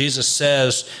enemies. Jesus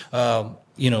says, bless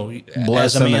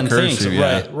as a man thinks, you,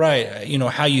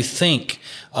 right. How you think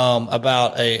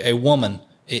about a woman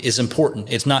is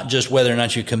important. It's not just whether or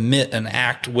not you commit an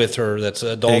act with her that's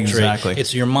adultery. Exactly.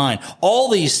 It's your mind. All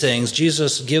these things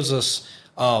Jesus gives us.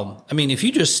 If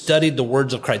you just studied the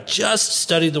words of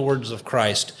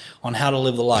Christ, on how to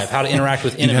live the life, how to interact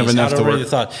with enemies, how to read the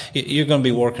thought, you're going to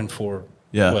be working for,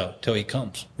 till he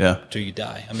comes, till you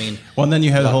die. Well, and then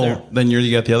you have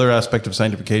you got the other aspect of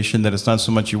sanctification, that it's not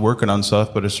so much you working on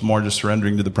stuff, but it's more just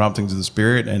surrendering to the promptings of the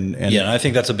Spirit. And I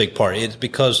think that's a big part. It's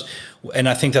because, and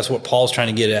I think that's what Paul's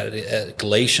trying to get at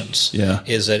Galatians,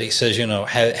 is that he says,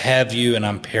 have you, and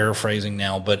I'm paraphrasing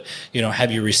now, but,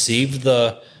 have you received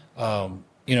the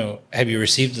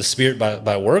Spirit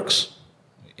by works?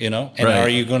 And are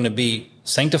you going to be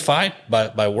sanctified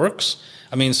by works?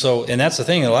 I mean, so, and that's the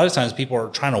thing. A lot of times people are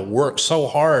trying to work so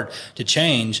hard to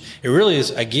change. It really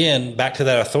is, again, back to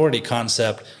that authority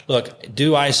concept. Look,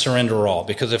 do I surrender all?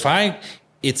 Because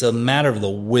it's a matter of the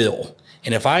will.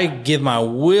 And if I give my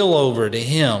will over to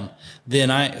him,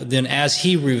 then as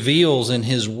he reveals in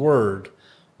his word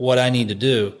what I need to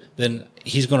do, then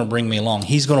he's going to bring me along.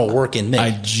 He's going to work in me.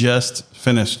 I just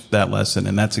finished that lesson,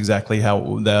 and that's exactly how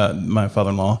my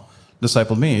father-in-law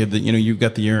discipled me. You've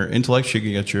got your intellect,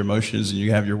 you got your emotions, and you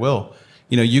have your will.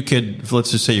 You could, let's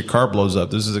just say your car blows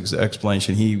up. This is an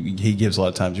explanation he gives a lot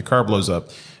of times. Your car blows up.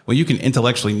 Well, you can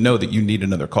intellectually know that you need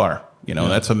another car.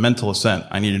 That's a mental assent.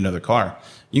 I need another car.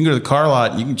 You can go to the car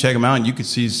lot and you can check them out and you can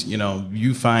see,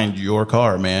 you find your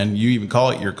car, man. You even call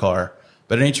it your car.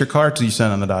 But it ain't your car until you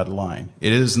send on the dotted line.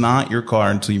 It is not your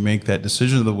car until you make that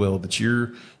decision of the will that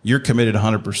you're committed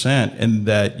 100% and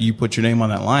that you put your name on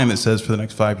that line that says for the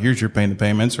next 5 years you're paying the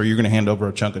payments or you're going to hand over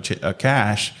a chunk of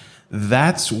cash.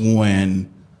 That's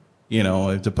when,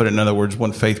 to put it in other words,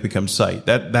 when faith becomes sight.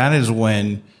 That's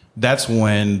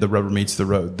when the rubber meets the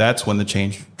road. That's when the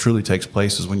change truly takes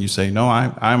place, is when you say, no,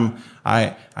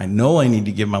 I know I need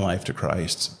to give my life to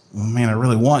Christ. Man, I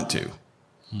really want to,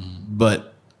 but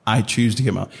I choose to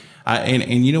give my,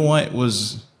 and you know what I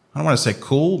don't want to say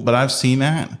cool, but I've seen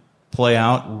that play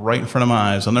out right in front of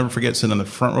my eyes. I'll never forget sitting in the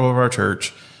front row of our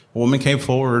church. A woman came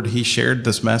forward. He shared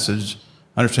this message,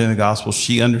 understanding the gospel.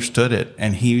 She understood it.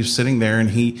 And he was sitting there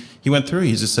and he went through.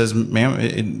 He just says, ma'am,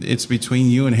 it's between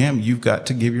you and him. You've got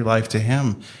to give your life to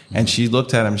him. Mm-hmm. And she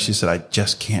looked at him and she said, I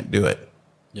just can't do it.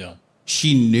 Yeah.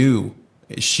 She knew.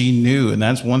 And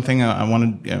that's one thing I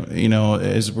wanted,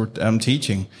 as I'm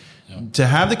teaching, to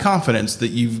have the confidence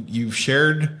that you've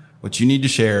shared what you need to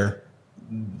share.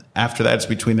 After that, it's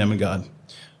between them and God.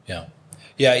 Yeah.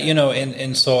 Yeah,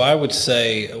 and so I would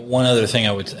say one other thing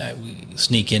I would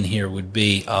sneak in here would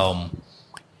be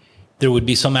there would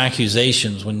be some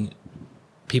accusations when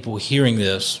people hearing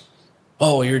this,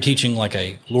 oh, you're teaching like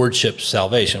a lordship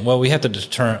salvation. Well, we have to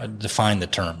define the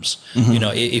terms.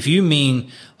 Mm-hmm. If you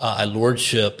mean a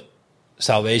lordship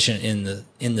salvation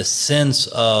in the sense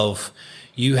of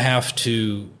you have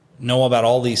to know about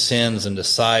all these sins and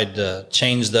decide to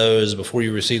change those before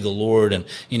you receive the Lord and,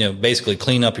 basically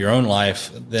clean up your own life,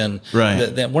 then,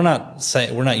 then we're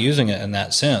not using it in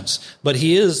that sense. But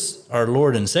he is our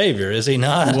Lord and Savior, is he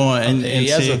not? Well, and he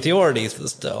has authority. He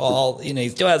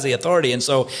still has the authority. And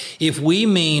so if we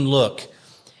mean, look,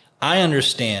 I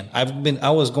understand. I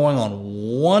was going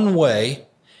on one way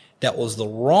that was the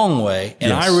wrong way.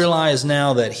 And yes. I realize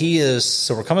now that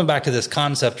so we're coming back to this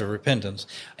concept of repentance.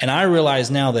 And I realize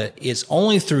now that it's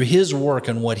only through his work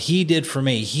and what he did for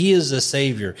me. He is the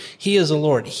Savior. He is the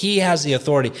Lord. He has the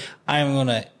authority. I'm going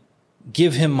to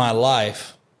give him my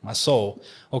life, my soul.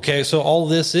 Okay. So all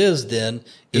this is a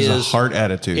heart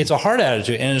attitude. It's a heart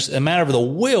attitude. And it's a matter of the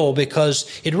will, because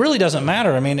it really doesn't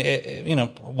matter. I mean,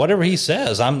 whatever he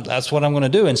says, that's what I'm going to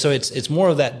do. And so it's more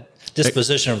of that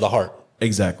disposition of the heart.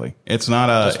 Exactly. It's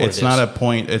not a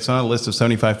point. It's not a list of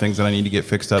 75 things that I need to get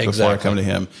fixed up before I come to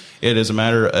him. It is a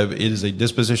matter of, it is a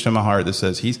disposition of my heart that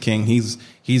says he's king.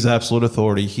 He's absolute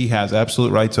authority. He has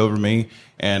absolute rights over me.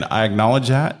 And I acknowledge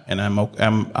that. And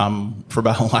I'm for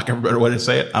lack of a better way to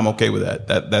say it, I'm okay with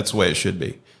that. That's the way it should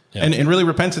be. Yeah. And really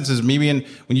repentance is me being,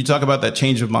 when you talk about that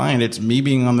change of mind, it's me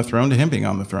being on the throne to him being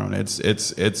on the throne.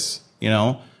 It's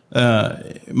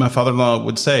my father-in-law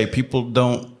would say, people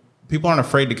aren't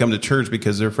afraid to come to church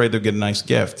because they're afraid they'll get a nice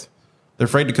gift. They're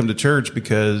afraid to come to church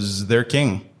because they're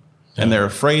king. Yeah. And they're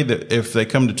afraid that if they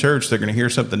come to church, they're going to hear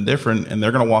something different and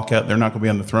they're going to walk out. They're not going to be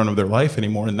on the throne of their life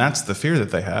anymore. And that's the fear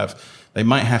that they have. They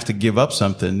might have to give up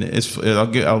something.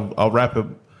 I'll wrap up.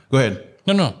 Go ahead.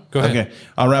 No, go ahead. Okay.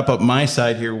 I'll wrap up my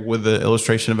side here with the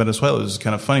illustration of Venezuela. It was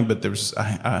kind of funny, but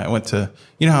I went to,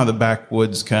 how the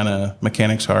backwoods kind of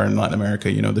mechanics are in Latin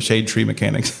America, the shade tree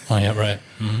mechanics. Oh, yeah, right.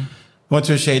 Mm-hmm. Went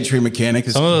to a shade tree mechanic.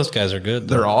 Some of those guys are good.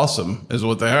 They're awesome, is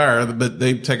what they are. But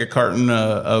they take a carton,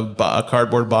 a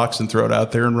cardboard box, and throw it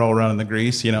out there and roll around in the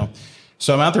grease. So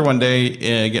I'm out there one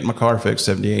day getting my car fixed.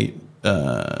 78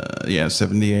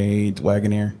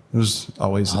 Wagoneer. It was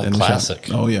always in classic. The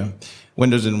shop. Oh yeah,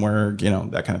 windows didn't work.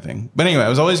 That kind of thing. But anyway, I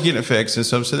was always getting it fixed. And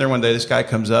so I'm sitting there one day. This guy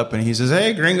comes up and he says,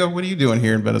 "Hey, Gringo, what are you doing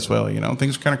here in Venezuela?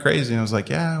 Things are kind of crazy." And I was like,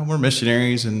 "Yeah, we're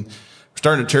missionaries and."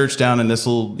 Started a church down in this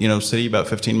little, city about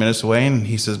 15 minutes away. And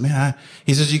he says,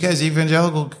 you guys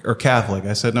evangelical or Catholic?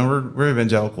 I said, no, we're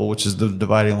evangelical, which is the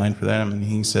dividing line for them. And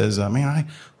he says, I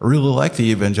really like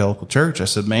the evangelical church. I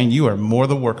said, man, you are more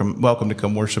than welcome to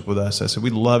come worship with us. I said,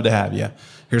 we'd love to have you.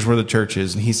 Here's where the church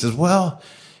is. And he says,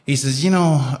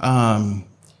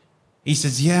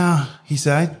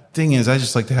 thing is, I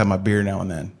just like to have my beer now and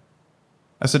then.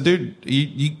 I said, dude,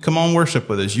 you come on worship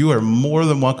with us. You are more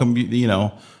than welcome.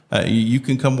 You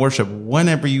can come worship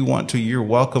whenever you want to. You're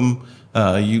welcome.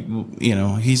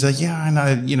 He's like, yeah, and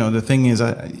the thing is,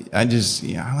 I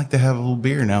like to have a little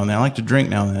beer now and then. I like to drink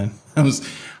now and then.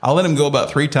 I'll let him go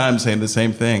about 3 times saying the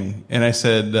same thing. And I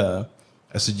said,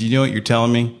 you know what you're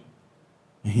telling me?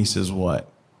 And he says,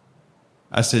 what?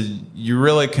 I said, you're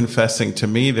really confessing to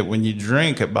me that when you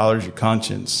drink, it bothers your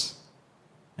conscience.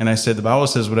 And I said, the Bible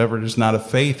says whatever is not of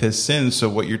faith has sinned. So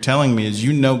what you're telling me is,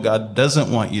 God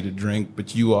doesn't want you to drink,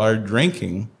 but you are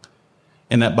drinking.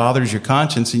 And that bothers your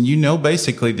conscience. And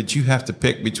basically that you have to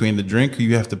pick between the drink or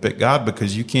you have to pick God,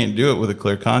 because you can't do it with a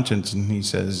clear conscience. And he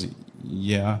says,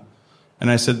 yeah.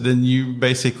 And I said, then you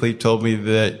basically told me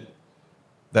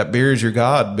that beer is your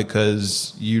God,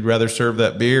 because you'd rather serve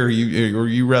that beer, or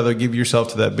you rather give yourself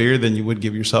to that beer than you would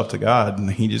give yourself to God.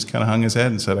 And he just kind of hung his head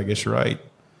and said, I guess you're right.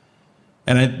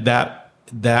 And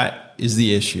that is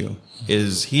the issue.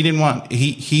 Is he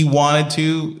wanted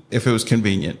to if it was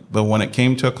convenient, but when it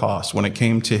came to a cost, when it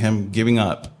came to him giving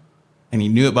up, and he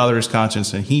knew it bothered his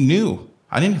conscience, and he knew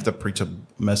I didn't have to preach a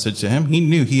message to him. He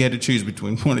knew he had to choose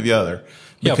between one or the other.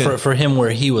 Yeah, for him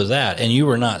where he was at, and you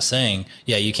were not saying,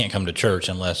 yeah, you can't come to church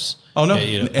unless. Oh no,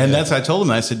 I told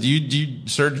him. I said,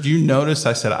 sir, did you notice?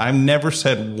 I said, I've never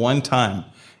said one time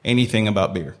anything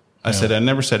about beer. I said, I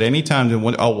never said any time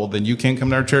then you can't come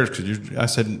to our church I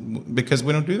said, because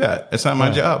we don't do that. It's not my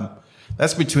job.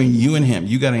 That's between you and him.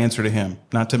 You got to answer to him,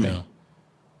 not to me. Yeah.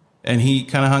 And he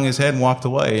kind of hung his head and walked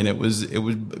away. And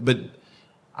but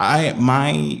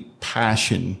my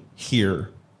passion here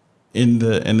in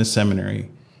the seminary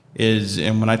is,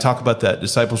 and when I talk about that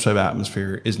discipleship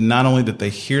atmosphere, is not only that they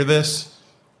hear this,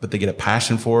 but they get a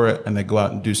passion for it and they go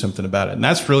out and do something about it. And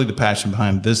that's really the passion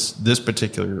behind this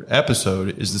particular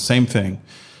episode, is the same thing.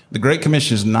 The Great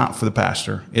Commission is not for the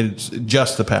pastor. It's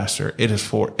just the pastor. It is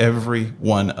for every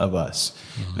one of us.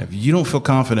 Mm-hmm. And if you don't feel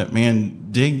confident,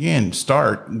 man, dig in,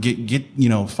 start,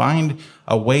 find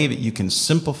a way that you can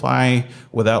simplify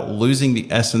without losing the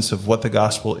essence of what the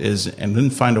gospel is, and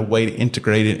then find a way to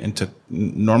integrate it into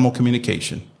normal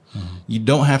communication. Mm-hmm. You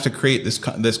don't have to create this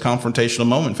confrontational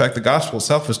moment. In fact, the gospel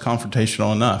itself is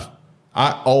confrontational enough.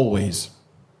 I always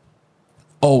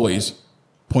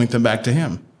point them back to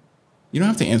him. You don't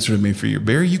have to answer to me for your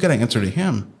beer. You got to answer to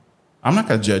him. I'm not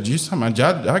going to judge you. It's not my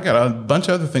job. I got a bunch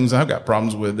of other things I've got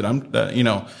problems with that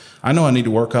I know I need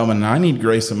to work on, and I need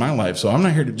grace in my life. So I'm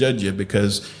not here to judge you,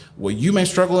 because you may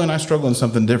struggle and I struggle in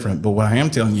something different. But what I am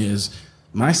telling you is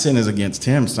my sin is against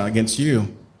him. It's not against you.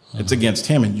 Mm-hmm. It's against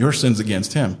him, and your sin's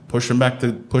against him. Push him back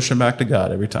to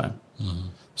God every time. Mm-hmm.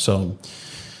 So,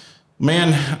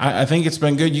 man, I think it's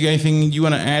been good. You got anything you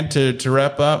want to add to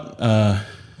wrap up?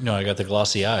 No, I got the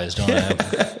glossy eyes, don't I?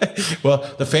 Well,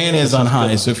 the fan is on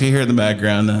high, so if you hear in the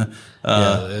background,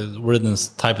 we're in this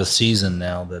type of season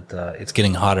now that it's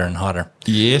getting hotter and hotter.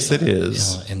 Yes, it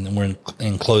is. And we're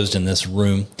enclosed in this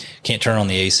room. Can't turn on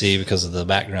the AC because of the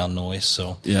background noise.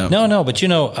 So yeah. No, but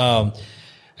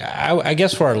I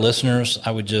guess for our listeners, I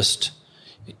would just,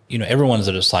 everyone's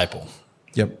a disciple.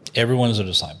 Yep. Everyone's a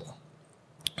disciple.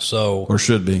 So, or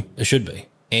should be. It should be.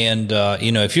 And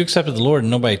if you accepted the Lord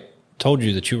and nobody told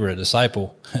you that you were a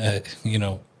disciple, I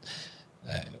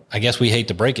guess we hate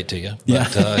to break it to you,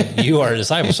 but you are a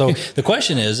disciple. So the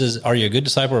question is are you a good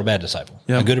disciple or a bad disciple?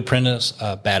 Yep. A good apprentice,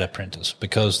 a bad apprentice,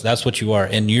 because that's what you are.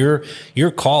 And you're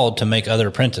called to make other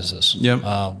apprentices,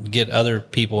 get other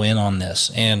people in on this.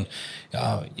 And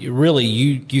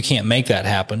you can't make that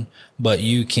happen, but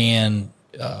you can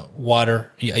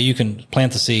water. You can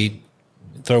plant the seed,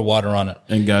 throw water on it,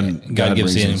 and God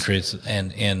gives the increase.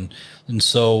 And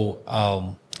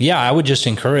so, I would just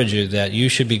encourage you that you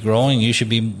should be growing. You should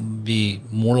be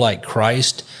more like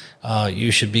Christ.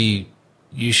 You should be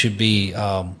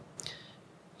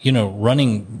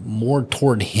running more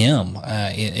toward Him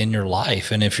in your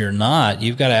life. And if you're not,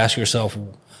 you've got to ask yourself,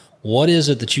 what is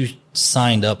it that you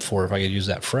signed up for? If I could use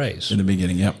that phrase in the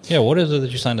beginning, yeah. What is it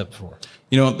that you signed up for?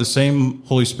 The same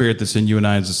Holy Spirit that's in you and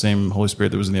I is the same Holy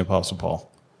Spirit that was in the Apostle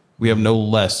Paul. We have no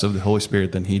less of the Holy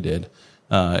Spirit than he did.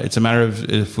 It's a matter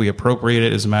of if we appropriate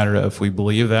it. It's a matter of if we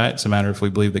believe that. It's a matter of if we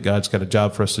believe that God's got a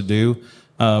job for us to do,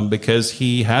 because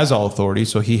he has all authority.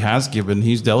 So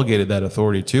he's delegated that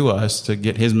authority to us to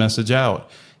get his message out.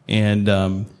 And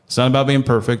it's not about being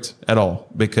perfect at all,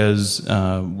 because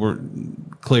we're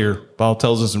clear. Paul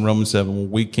tells us in Romans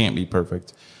 7, we can't be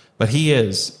perfect, but he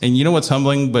is. And you know what's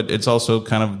humbling, but it's also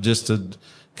kind of just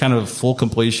kind of full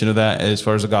completion of that as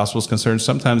far as the gospel is concerned.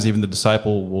 Sometimes even the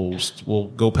disciple will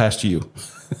go past you.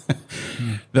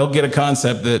 They'll get a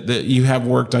concept that you have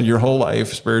worked on your whole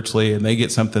life spiritually, and they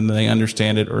get something, they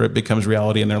understand it, or it becomes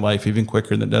reality in their life even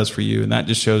quicker than it does for you. And that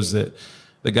just shows that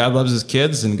God loves his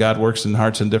kids, and God works in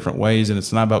hearts in different ways. And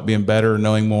it's not about being better or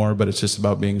knowing more, but it's just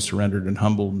about being surrendered and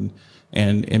humbled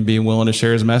and being willing to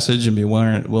share his message and be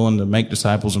willing to make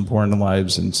disciples and pour into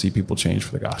lives and see people change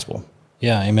for the gospel.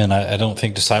 Yeah, amen. I don't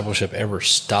think discipleship ever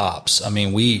stops. I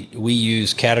mean, we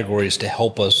use categories to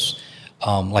help us.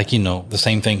 The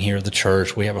same thing here at the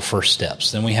church. We have a first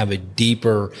steps. Then we have a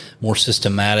deeper, more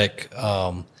systematic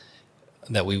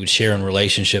that we would share in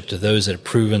relationship to those that have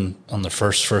proven on the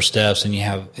first steps. And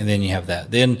then you have that.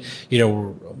 Then we're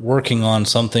working on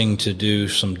something to do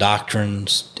some doctrine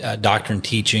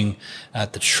teaching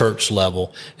at the church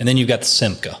level. And then you've got the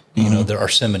SEMCA, our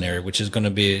seminary, which is going to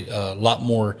be a lot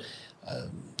more.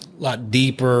 Lot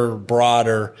deeper,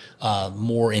 broader,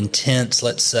 more intense,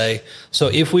 let's say. So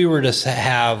if we were to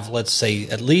have, let's say,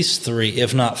 at least 3,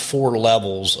 if not 4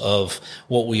 levels of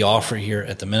what we offer here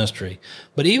at the ministry,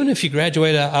 but even if you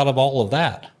graduate out of all of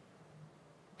that,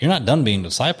 you're not done being a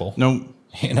disciple. No.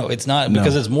 It's not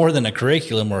because it's more than a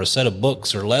curriculum or a set of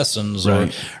books or lessons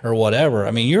right. or whatever.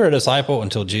 I mean, you're a disciple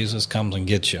until Jesus comes and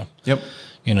gets you. Yep.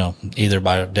 Either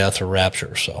by death or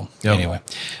rapture. So anyway,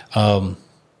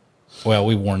 well,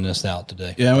 we worn this out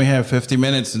today. Yeah, we have 50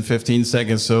 minutes and 15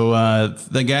 seconds. So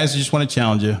the guys, I just want to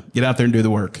challenge you. Get out there and do the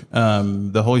work.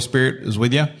 The Holy Spirit is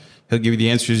with you. He'll give you the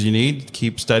answers you need.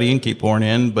 Keep studying, keep pouring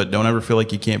in, but don't ever feel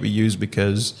like you can't be used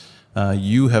because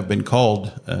you have been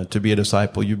called to be a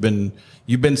disciple. You've been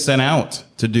sent out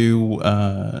to do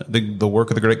the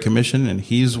work of the Great Commission, and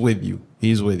he's with you.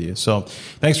 He's with you. So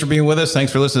thanks for being with us.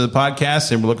 Thanks for listening to the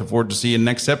podcast, and we're looking forward to seeing you in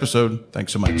the next episode.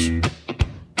 Thanks so much.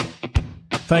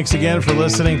 Thanks again for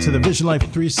listening to the Vision Life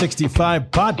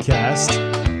 365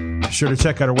 podcast. Be sure to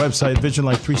check out our website,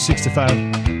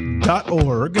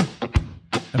 visionlife365.org.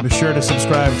 And be sure to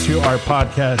subscribe to our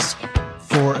podcast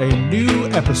for a new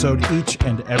episode each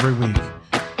and every week.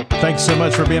 Thanks so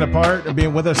much for being a part and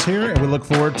being with us here, and we look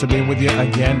forward to being with you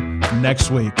again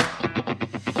next week.